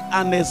sea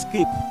and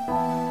escape.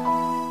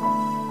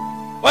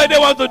 What do they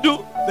want to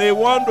do? They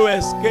want to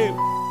escape.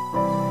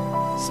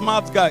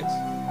 Smart guys.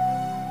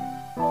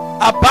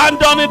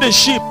 Abandoning the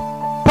ship,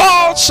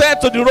 Paul said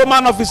to the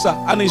Roman officer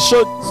and his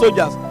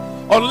soldiers,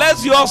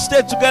 unless you all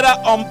stay together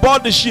on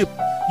board the ship,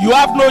 you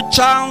have no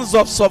chance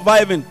of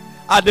surviving.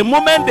 At the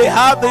moment they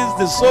had this,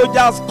 the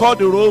soldiers caught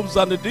the ropes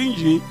and the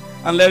dinghy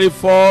and let it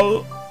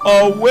fall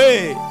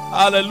away.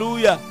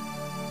 Hallelujah.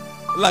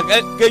 Like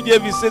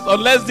KJV says,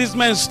 unless these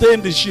men stay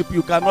in the ship,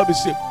 you cannot be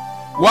saved.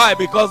 Why?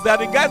 Because they are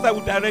the guys that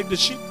will direct the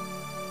ship.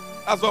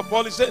 That's what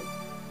Paul is saying.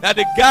 They are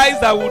the guys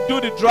that will do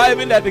the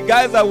driving. They are the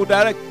guys that will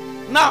direct.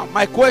 Now,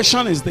 my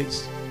question is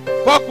this.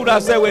 Paul could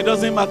have said, well, it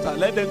doesn't matter.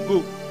 Let them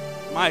go.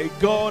 My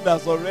God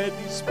has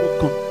already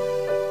spoken.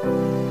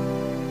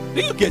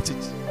 Do you get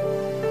it?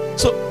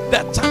 So,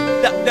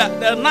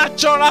 the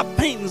natural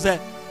things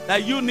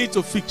that you need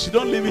to fix, you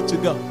don't leave it to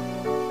God.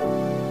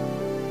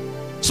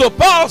 So,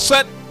 Paul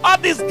said, all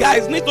these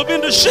guys need to be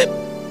in the ship.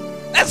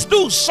 Let's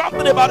do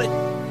something about it.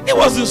 He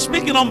wasn't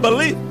speaking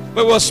unbelief,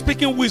 but he was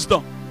speaking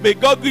wisdom. May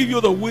God give you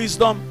the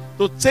wisdom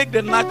to take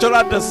the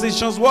natural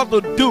decisions, what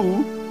to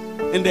do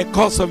in the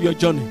course of your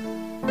journey.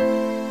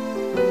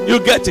 You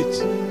get it?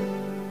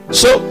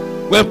 So,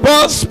 when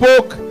Paul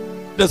spoke,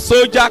 the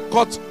soldier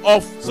cut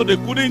off, so they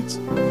couldn't,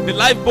 the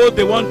lifeboat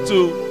they want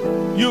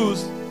to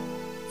use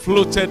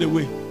floated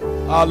away.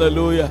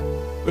 Hallelujah.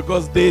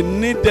 Because they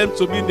need them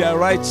to be in their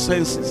right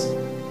senses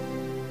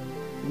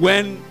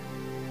when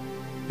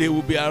they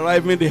will be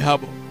arriving in the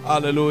harbor.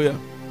 Hallelujah.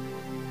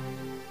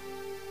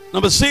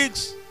 Number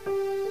 6,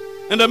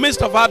 in the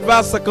midst of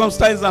adverse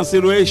circumstances and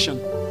situation,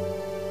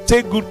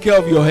 take good care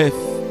of your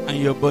health and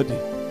your body.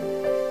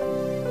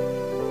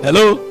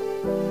 Hello?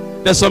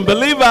 There's some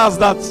believers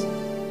that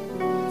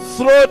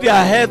throw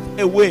their health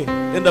away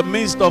in the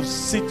midst of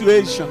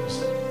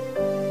situations.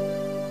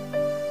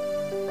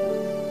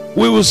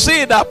 We will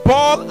see that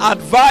Paul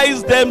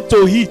advised them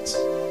to eat.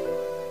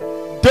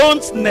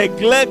 Don't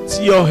neglect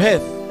your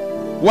health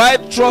while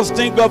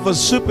trusting God for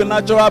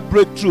supernatural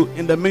breakthrough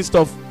in the midst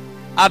of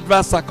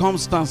adverse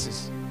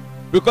circumstances.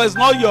 Because it's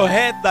not your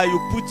head that you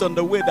put on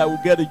the way that will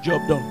get the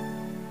job done.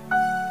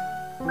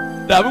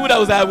 There are people that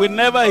will say, I will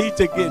never eat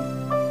again.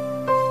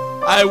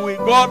 I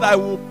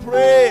will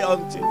pray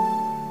until.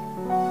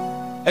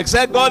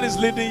 Except God is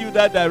leading you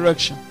that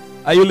direction.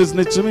 Are you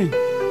listening to me?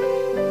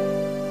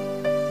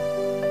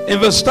 In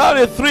verse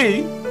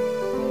 33,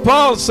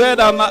 Paul said,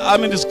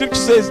 the scripture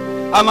says,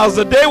 and as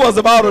the day was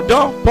about to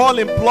dawn, Paul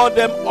implored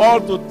them all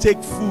to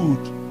take food,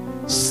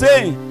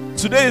 saying,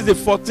 today is the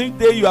 14th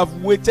day you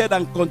have waited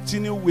and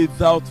continue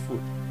without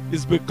food.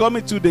 It's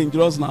becoming too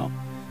dangerous now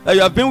that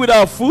you have been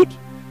without food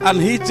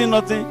and eating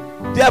nothing.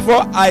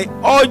 Therefore, I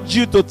urge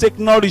you to take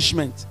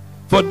nourishment,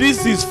 for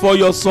this is for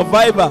your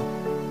survival.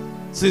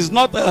 Since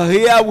not a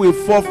hair will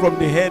fall from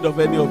the head of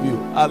any of you.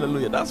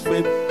 Hallelujah. That's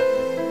faith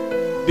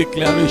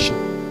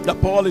declaration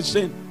that Paul is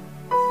saying.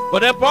 But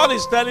then Paul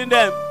is telling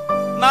them,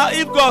 now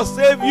if God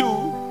save you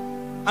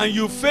and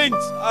you faint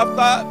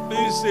after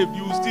being saved,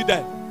 you will still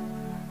die.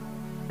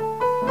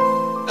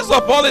 That's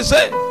what Paul is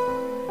saying.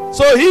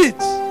 So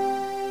eat.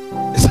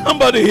 Is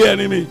somebody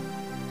hearing me?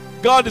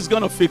 God is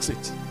going to fix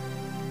it.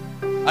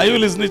 Are you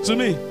listening to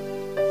me?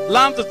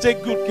 Learn to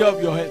take good care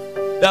of your health.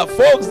 There are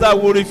folks that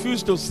will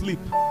refuse to sleep.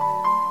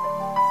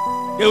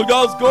 They will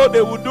just go,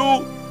 they will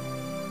do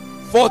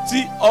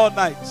 40 all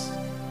night,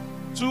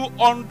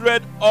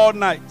 200 all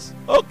night.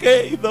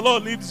 Okay, if the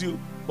Lord leads you,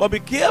 but be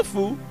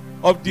careful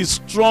of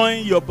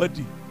destroying your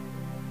body.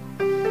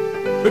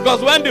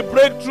 Because when the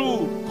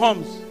breakthrough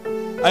comes,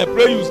 I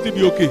pray you still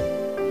be okay.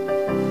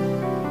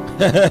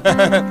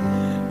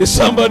 Is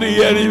somebody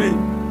hearing me?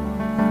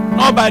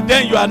 No, by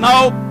then you are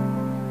now,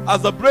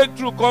 as the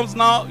breakthrough comes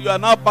now, you are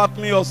now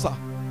battling ulcer.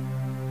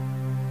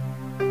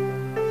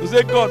 You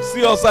say, God,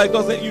 see ulcer,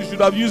 God say you should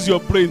have used your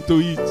brain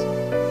to eat.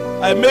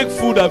 I make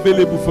food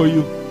available for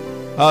you.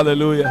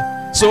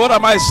 Hallelujah. So what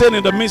am I saying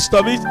in the midst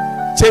of it?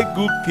 Take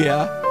good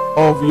care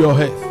of your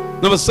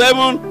health. Number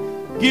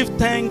 7, give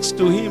thanks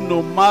to Him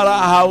no matter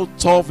how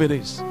tough it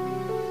is.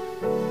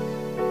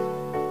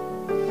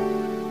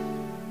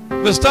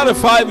 Verse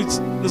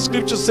 35, the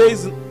scripture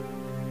says,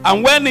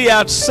 and when he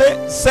had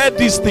said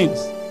these things,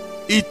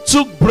 he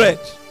took bread.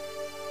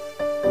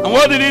 And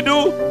what did he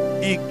do?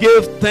 He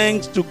gave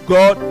thanks to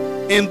God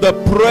in the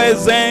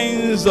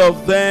presence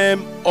of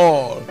them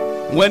all.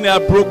 When he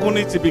had broken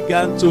it, he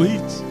began to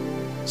eat.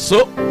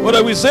 So, what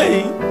are we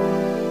saying?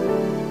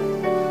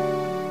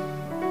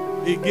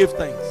 He gave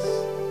thanks.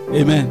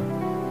 Amen.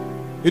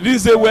 He didn't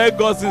say, well,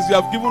 God, since you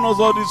have given us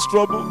all this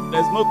trouble,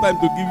 there's no time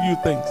to give you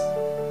thanks.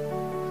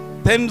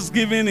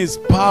 Thanksgiving is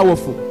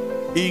powerful.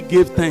 He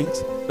gave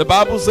thanks. The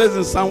Bible says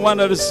in Psalm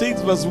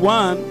 106 verse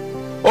 1,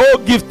 oh,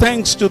 give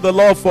thanks to the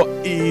Lord, for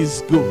He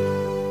is good.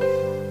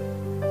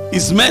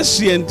 His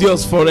mercy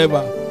endures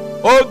forever.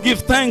 Oh,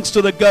 give thanks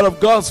to the God of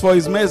gods, for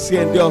His mercy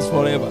endures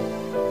forever.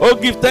 Oh,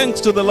 give thanks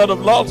to the Lord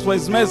of lords, for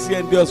His mercy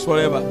endures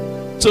forever.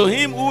 To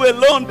Him who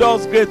alone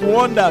does great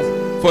wonders,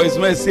 for His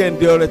mercy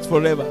endureth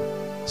forever.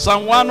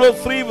 Psalm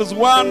 103 verse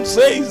 1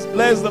 says,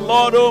 bless the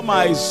Lord, O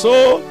my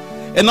soul,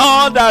 and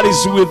all that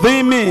is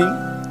within me,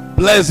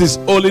 bless His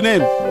holy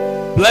name.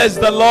 Bless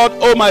the Lord,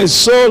 O my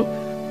soul,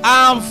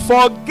 and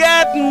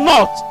forget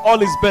not all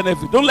His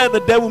benefits. Don't let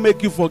the devil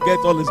make you forget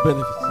all His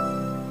benefits.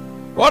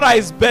 What are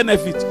His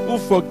benefits? Who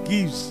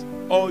forgives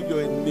all your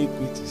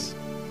iniquities,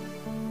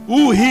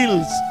 who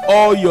heals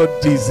all your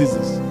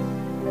diseases,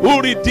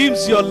 who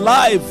redeems your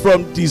life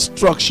from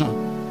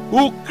destruction,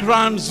 who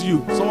crowns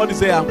you. Somebody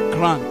say, I'm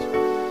crowned.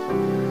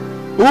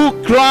 Who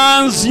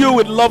crowns you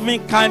with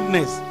loving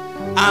kindness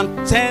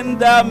and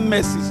tender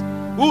mercies,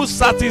 who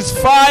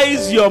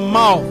satisfies your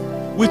mouth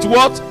with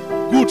what?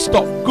 Good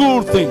stuff,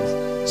 good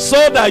things,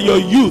 so that your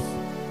youth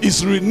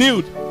is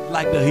renewed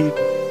like the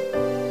eagle.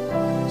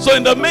 So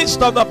in the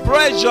midst of the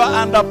pressure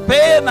and the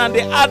pain and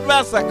the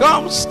adverse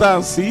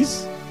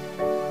circumstances,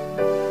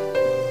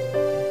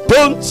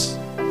 don't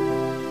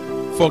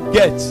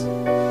forget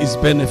His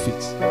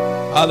benefits.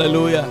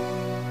 Hallelujah.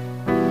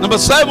 Number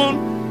 7,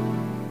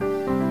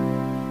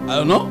 I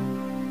don't know,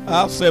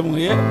 I have 7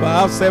 here, but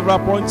I have several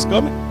points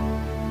coming.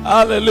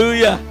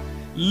 Hallelujah.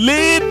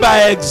 Lead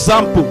by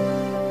example.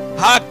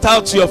 Act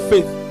out your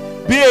faith.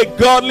 be a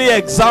godly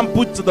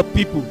example to the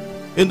people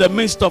in the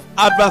midst of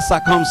adverse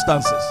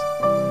circumstances.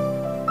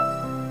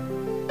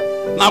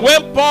 Now,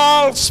 when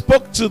Paul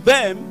spoke to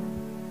them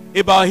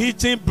about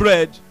eating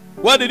bread,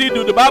 what did he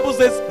do? The Bible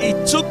says he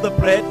took the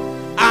bread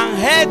and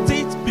ate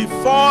it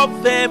before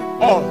them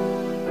all.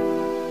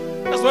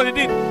 That's what he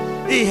did.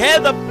 He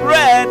ate the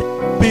bread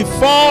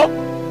before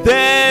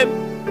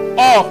them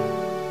all.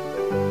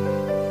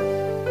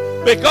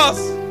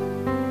 Because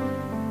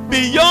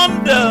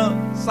beyond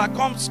the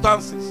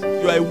circumstances,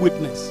 you are a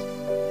witness.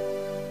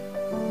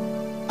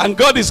 And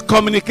God is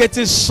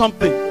communicating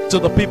something to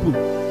the people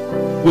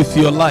with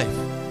your life.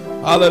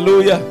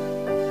 Hallelujah.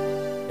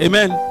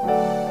 Amen.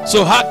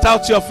 So act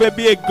out your faith,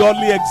 be a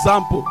godly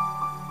example.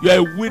 You are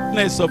a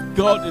witness of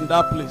God in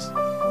that place.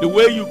 The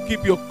way you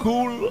keep your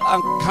cool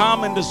and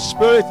calm in the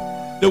spirit,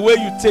 the way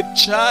you take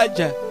charge,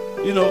 the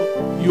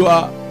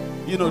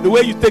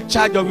way you take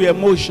charge of your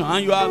emotion,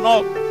 and you are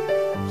not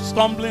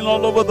stumbling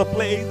all over the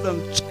place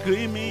and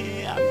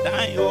screaming and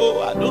dying.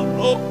 Oh, I don't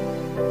know.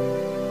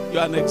 You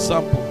are an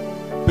example.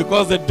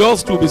 Because the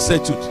dust will be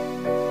settled.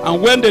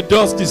 And when the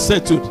dust is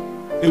settled,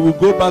 it will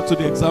go back to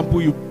the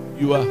example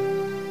you are.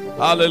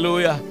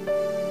 Hallelujah.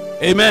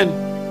 Amen.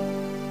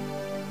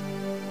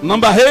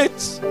 Number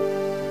 8.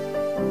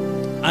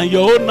 And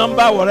your own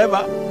number,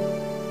 whatever.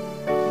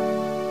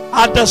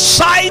 At the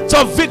sight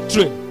of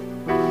victory,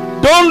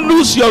 don't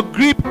lose your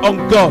grip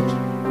on God.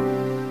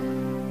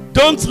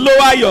 Don't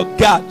lower your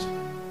guard.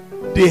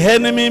 The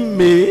enemy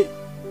may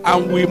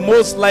and will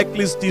most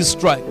likely still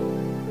strike.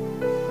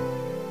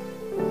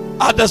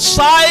 At the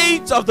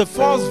sight of the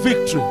first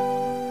victory,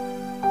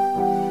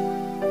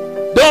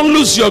 don't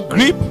lose your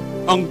grip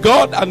on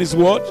God and His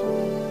word.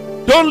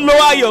 Don't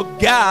lower your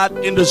guard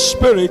in the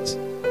spirit.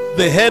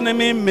 The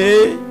enemy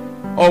may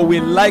or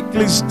will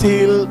likely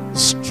still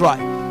strike.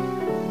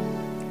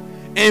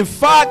 In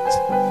fact,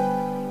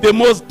 the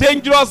most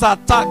dangerous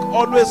attack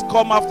always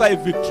comes after a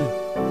victory.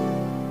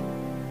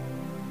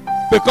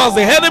 Because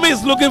the enemy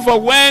is looking for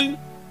when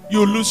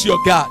you lose your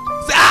guard.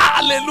 Say,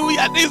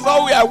 hallelujah, this is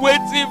all we are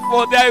waiting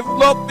for. There is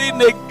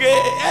nothing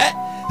again.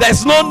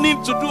 There's no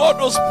need to do all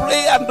those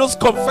prayer and those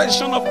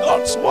confession of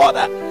God's word.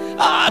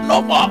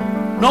 No more.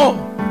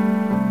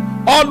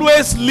 No.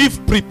 Always live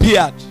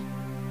prepared.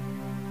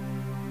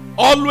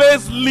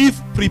 Always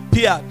live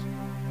prepared.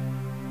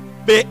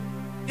 Be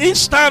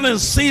instant in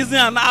season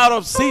and out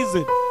of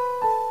season.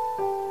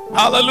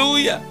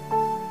 Hallelujah.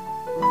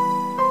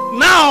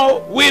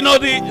 Now we know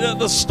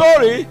the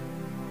story.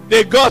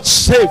 They got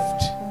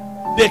saved.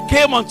 They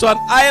came onto an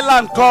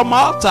island called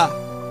Malta.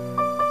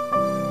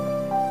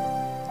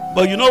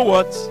 But you know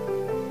what?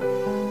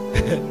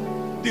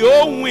 The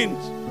whole wind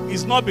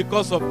is not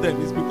because of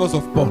them, it's because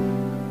of Paul.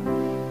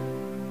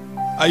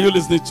 Are you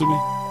listening to me?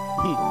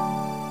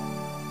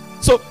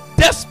 So,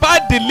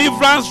 despite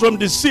deliverance from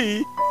the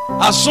sea,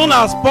 as soon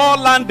as Paul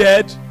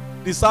landed,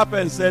 the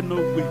serpent said, no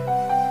way.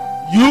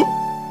 You?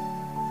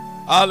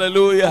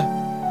 Hallelujah.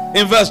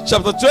 In verse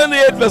chapter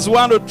 28, verse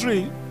 1 to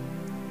 3,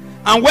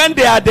 and when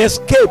they had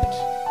escaped,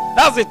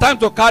 that's the time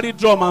to carry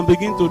drum and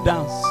begin to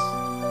dance.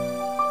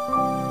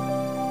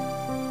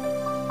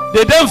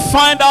 They then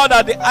find out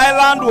that the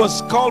island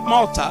was called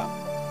Malta,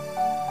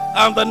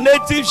 and the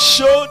natives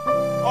showed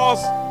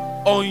us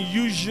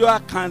unusual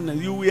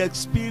kindness. You will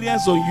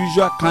experience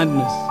unusual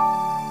kindness.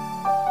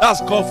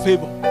 That's called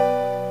favor.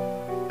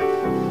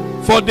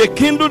 For they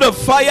kindled a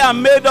fire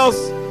and made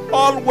us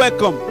all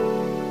welcome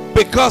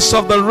because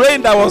of the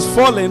rain that was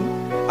falling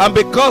and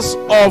because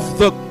of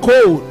the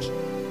cold.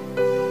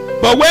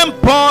 But when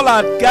Paul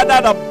had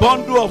gathered a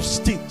bundle of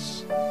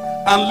sticks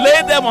and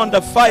laid them on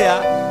the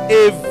fire,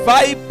 a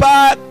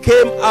viper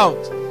came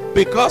out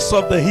because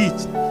of the heat.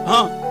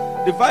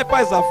 The viper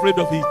is afraid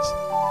of heat.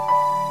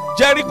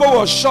 Jericho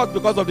was shut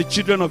because of the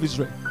children of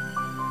Israel.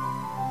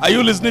 Are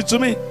you listening to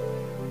me?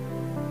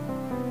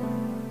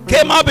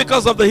 Came out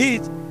because of the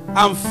heat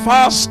and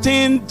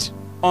fastened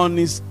on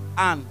his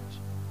hand.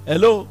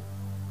 Hello?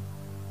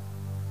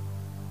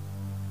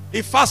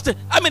 He fasted.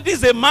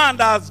 This is a man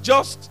that has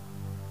just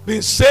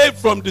been saved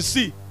from the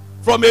sea,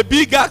 from a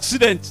big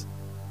accident.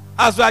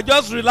 As we are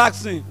just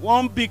relaxing,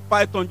 one big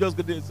python just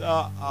got this.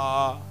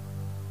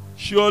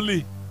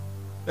 Surely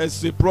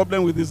there's a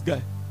problem with this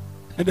guy.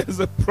 There's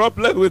a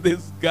problem with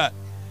this guy.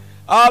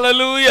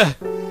 Hallelujah.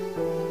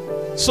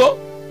 So,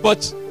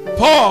 but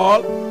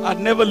Paul had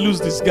never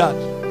lost his guard.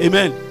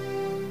 Amen.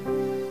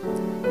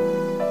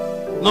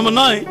 Number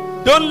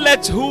 9, don't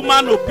let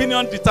human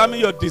opinion determine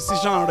your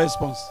decision and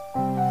response.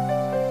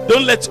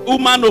 Don't let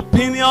human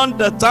opinion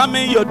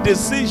determine your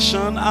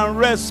decision and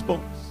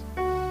response.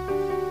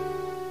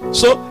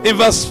 So in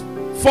verse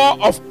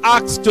 4 of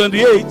Acts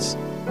 28,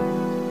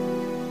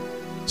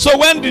 so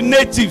when the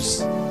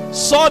natives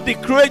saw the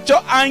creature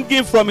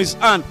hanging from his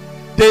hand,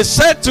 they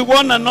said to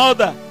one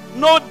another,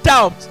 no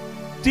doubt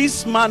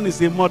this man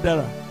is a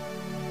murderer.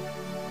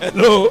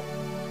 Hello?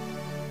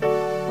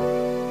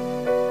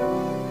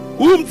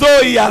 Whom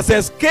though he has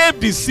escaped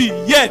the sea,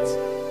 yet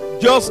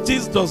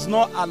justice does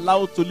not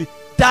allow to live.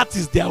 That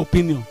is their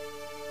opinion.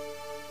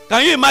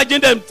 Can you imagine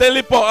them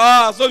telling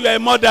Paul, so you are a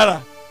murderer.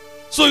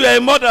 So you are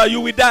a murderer, you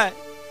will die.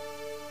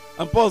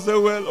 And Paul said,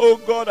 well, oh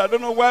God, I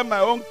don't know why my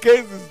own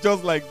case is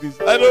just like this.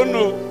 I don't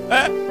know.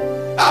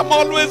 I'm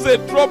always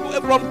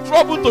from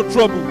trouble to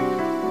trouble.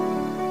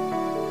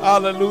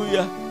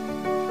 Hallelujah.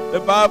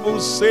 The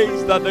Bible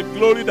says that the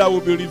glory that will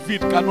be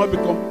revealed cannot be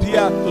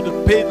compared to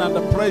the pain and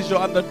the pressure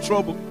and the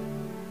trouble.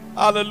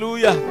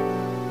 Hallelujah.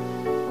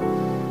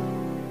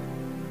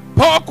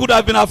 Paul could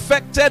have been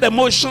affected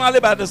emotionally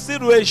by the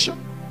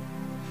situation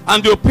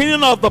and the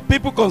opinion of the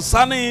people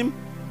concerning him.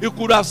 He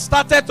could have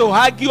started to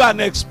argue and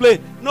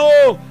explain.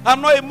 No,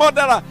 I'm not a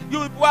murderer.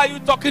 Why are you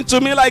talking to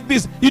me like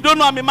this? You don't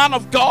know I'm a man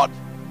of God.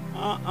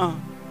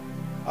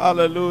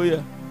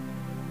 Hallelujah.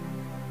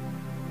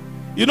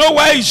 You know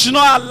why you should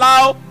not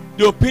allow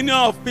the opinion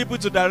of people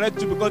to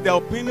direct you? Because their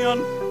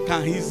opinion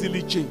can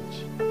easily change.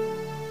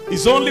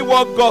 It's only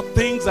what God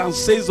thinks and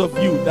says of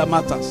you that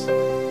matters.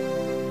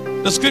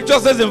 The scripture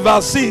says in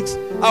verse 6,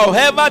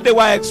 however, they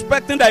were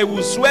expecting that he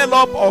would swell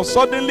up or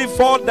suddenly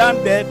fall down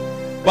dead.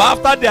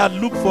 But after they had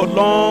looked for a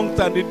long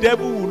time, the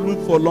devil will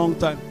look for a long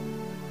time.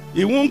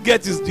 He won't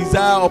get his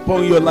desire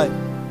upon your life.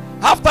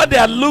 After they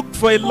had looked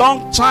for a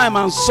long time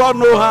and saw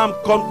no harm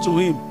come to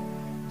him,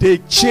 they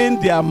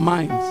changed their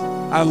minds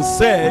and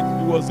said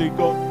he was a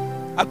god.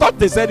 I thought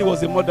they said he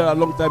was a murderer a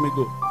long time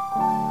ago.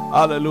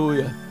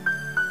 Hallelujah.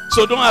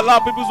 So don't allow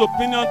people's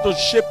opinion to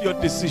shape your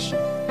decision.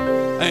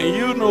 And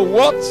you know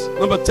what?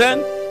 Number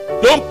 10,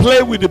 don't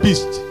play with the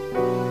beast.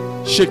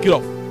 Shake it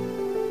off.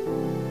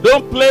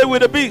 Don't play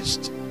with the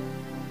beast.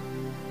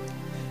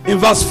 In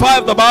verse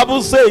 5, the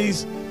Bible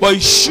says, but he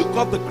shook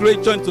up the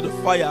creature into the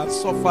fire and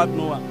suffered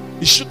no harm.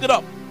 He shook it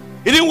up.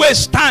 He didn't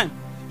waste time.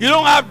 You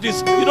don't have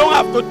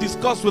to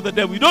discuss with the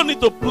devil. You don't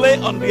need to play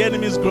on the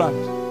enemy's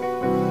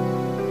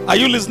ground. Are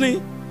you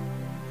listening?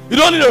 You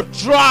don't need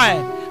to try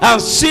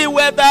and see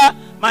whether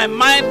my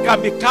mind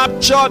can be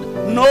captured.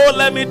 No,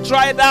 let me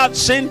try that.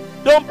 Sin.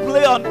 Don't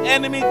play on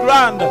enemy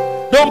ground.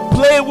 Don't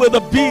play with the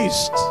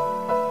beast.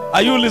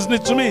 Are you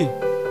listening to me?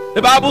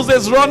 The Bible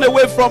says run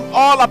away from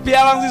all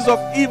appearances of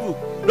evil.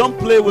 Don't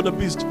play with the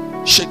beast.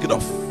 Shake it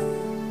off.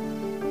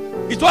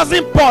 It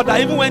wasn't Paul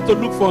that even went to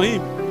look for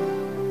him.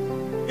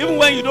 Even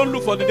when you don't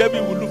look for the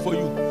devil, he will look for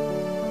you.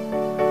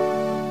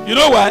 You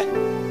know why?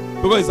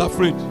 Because he's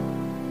afraid.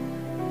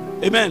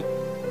 Amen.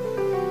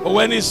 But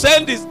when he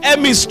sends his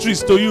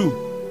emissaries to you,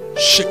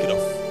 shake it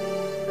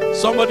off.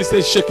 Somebody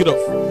says shake it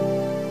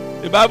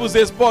off. The Bible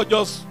says Paul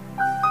just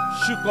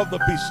shook off the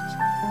beast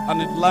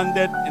and it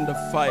landed in the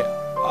fire.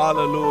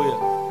 Hallelujah.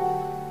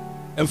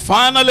 And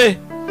finally,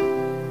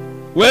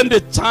 when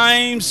the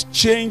times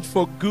change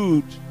for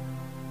good,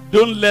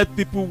 don't let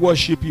people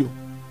worship you.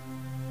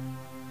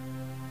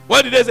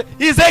 What did they say?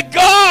 He's a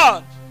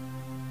God.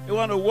 They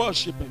want to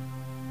worship him.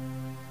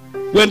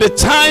 When the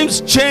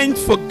times change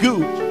for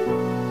good,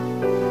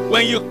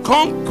 when you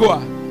conquer,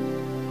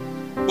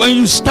 when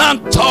you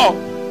stand tall,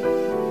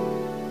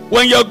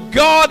 when your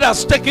God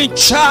has taken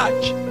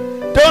charge,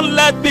 don't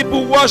let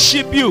people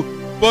worship you,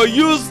 but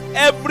use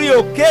every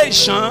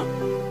occasion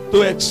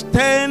to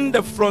extend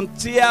the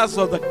frontiers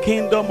of the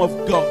kingdom of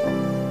God.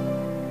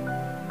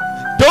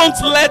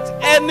 Don't let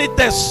any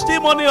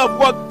testimony of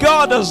what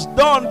God has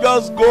done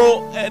just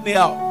go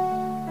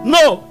anyhow.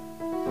 No.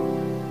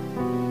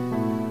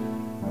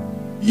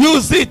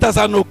 Use it as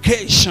an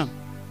occasion.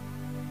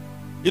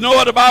 You know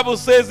what the Bible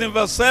says in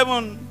verse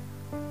 7?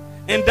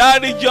 In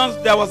that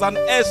region there was an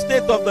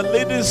estate of the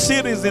leading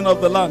citizen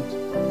of the land,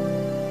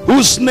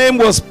 whose name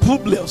was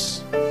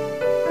Publius,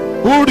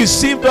 who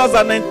received us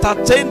and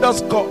entertained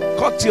us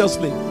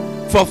courteously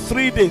for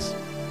 3 days.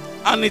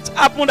 And it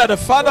happened that the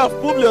father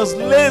of Publius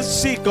lay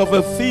sick of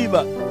a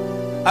fever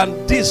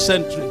and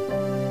dysentery.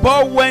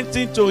 Paul went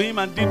into him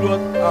and did what?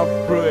 I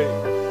pray.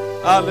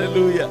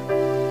 Hallelujah.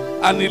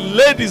 And he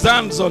laid his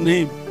hands on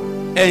him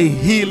and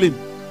healed him.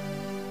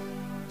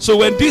 So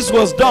when this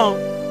was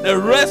done, the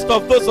rest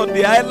of those on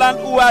the island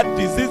who had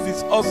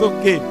diseases also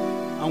came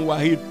and were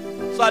healed.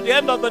 So at the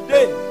end of the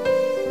day,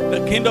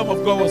 the kingdom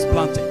of God was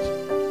planted.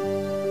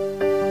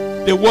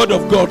 The word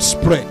of God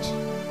spread.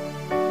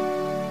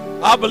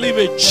 I believe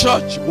a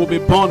church will be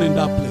born in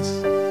that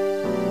place.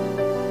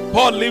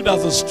 Paul lived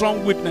as a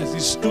strong witness. He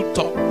stood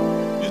tall.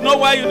 You know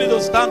why you need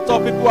to stand tall?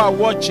 People are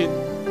watching.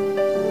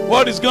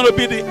 What is going to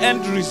be the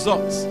end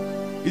result?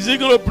 Is it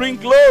going to bring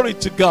glory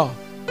to God?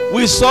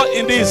 We saw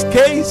in this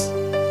case,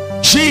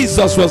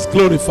 Jesus was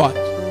glorified.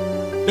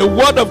 The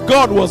word of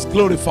God was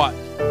glorified.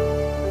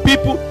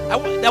 People,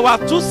 there were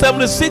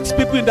 276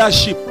 people in that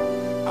ship.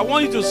 I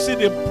want you to see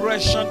the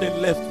impression they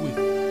left with.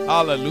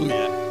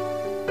 Hallelujah.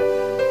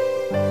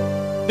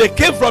 They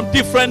came from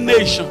different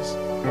nations.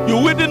 You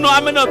wouldn't know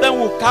how many of them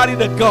will carry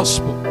the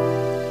gospel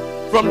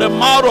from the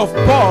mouth of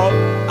Paul,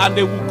 and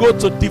they will go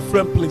to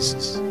different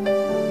places.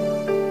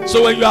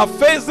 So when you are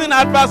facing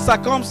adverse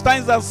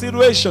circumstances and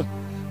situations,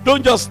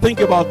 don't just think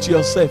about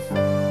yourself.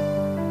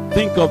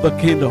 Think of the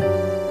kingdom.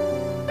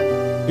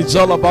 It's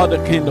all about the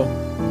kingdom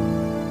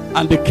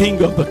and the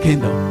king of the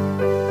kingdom.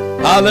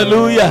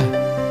 Hallelujah.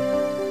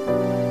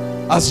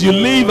 As you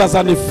live as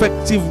an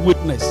effective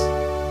witness,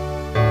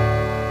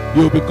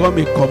 you will become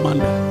a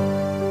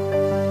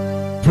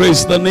commander.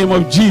 Praise the name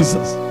of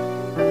Jesus.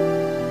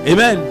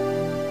 Amen.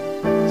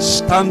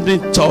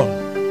 Standing tall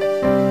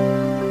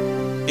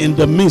in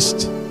the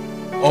midst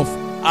of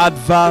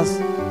adverse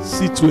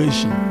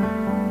situation.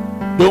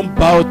 Don't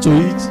bow to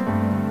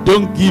it.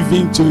 Don't give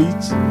in to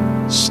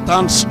it.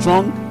 Stand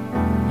strong.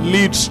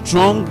 Lead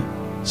strong.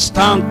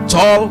 Stand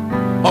tall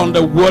on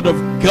the word of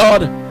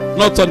God,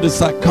 not on the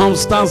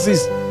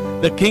circumstances.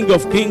 The King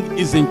of Kings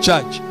is in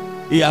charge.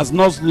 He has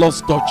not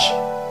lost touch.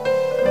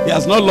 He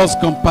has not lost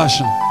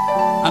compassion.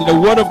 And the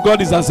word of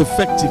God is as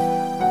effective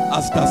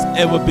as it has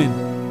ever been.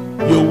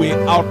 You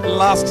will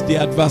outlast the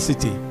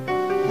adversity.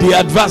 The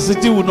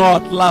adversity will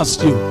not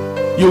outlast you.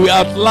 You will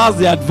outlast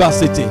the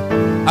adversity.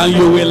 And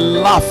you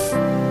will laugh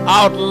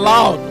out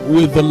loud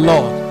with the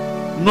Lord,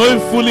 knowing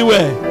fully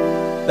well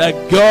that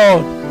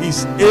God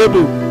is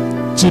able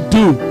to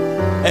do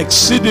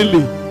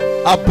exceedingly,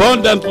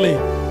 abundantly,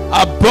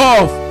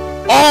 above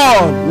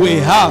all we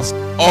ask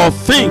or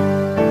think,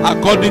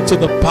 according to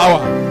the power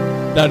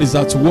that is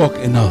at work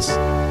in us.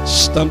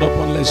 Stand up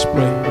and let's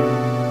pray.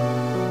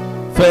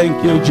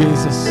 Thank you,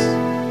 Jesus.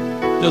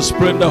 Just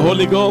pray in the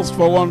Holy Ghost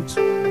for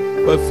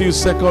a few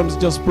seconds.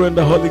 Just pray in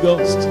the Holy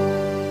Ghost.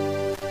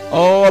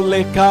 Oh,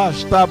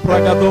 lekashta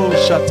bragado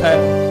shata.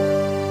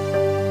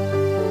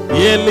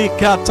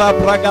 Yelikata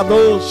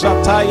bragado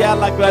shata ya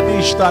la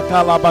gradishta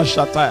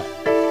kalabashata.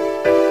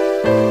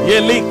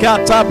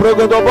 Yelikata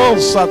brogodobo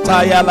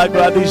shata ya la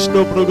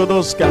gradishto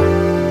brogodoska.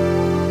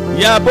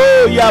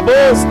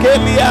 Yabo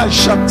skelia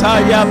shata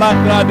ya la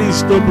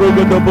gradisto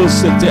brogodobo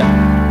sete.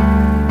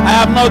 I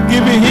have not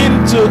given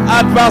in to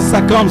adverse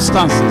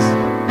circumstances.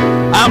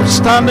 I'm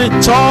standing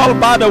tall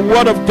by the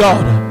word of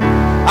God.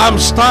 I'm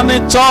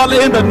standing tall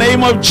in the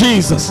name of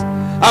Jesus.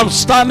 I'm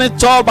standing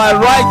tall by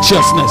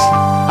righteousness.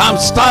 I'm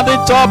standing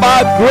tall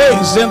by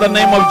grace in the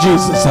name of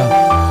Jesus.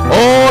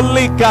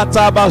 Holy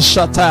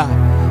katabashata.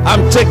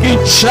 I'm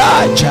taking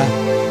charge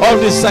of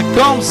the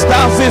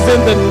circumstances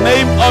in the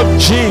name of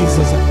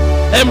Jesus.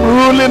 I'm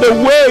ruling the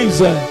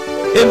waves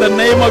in the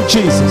name of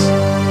Jesus.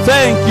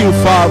 Thank you,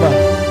 Father.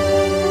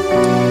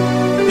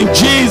 In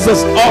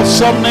Jesus'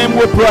 awesome name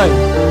we pray.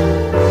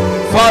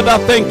 Father,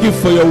 thank you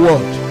for your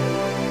word.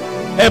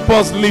 Help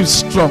us live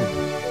strong.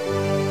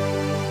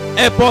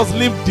 Help us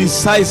live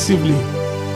decisively.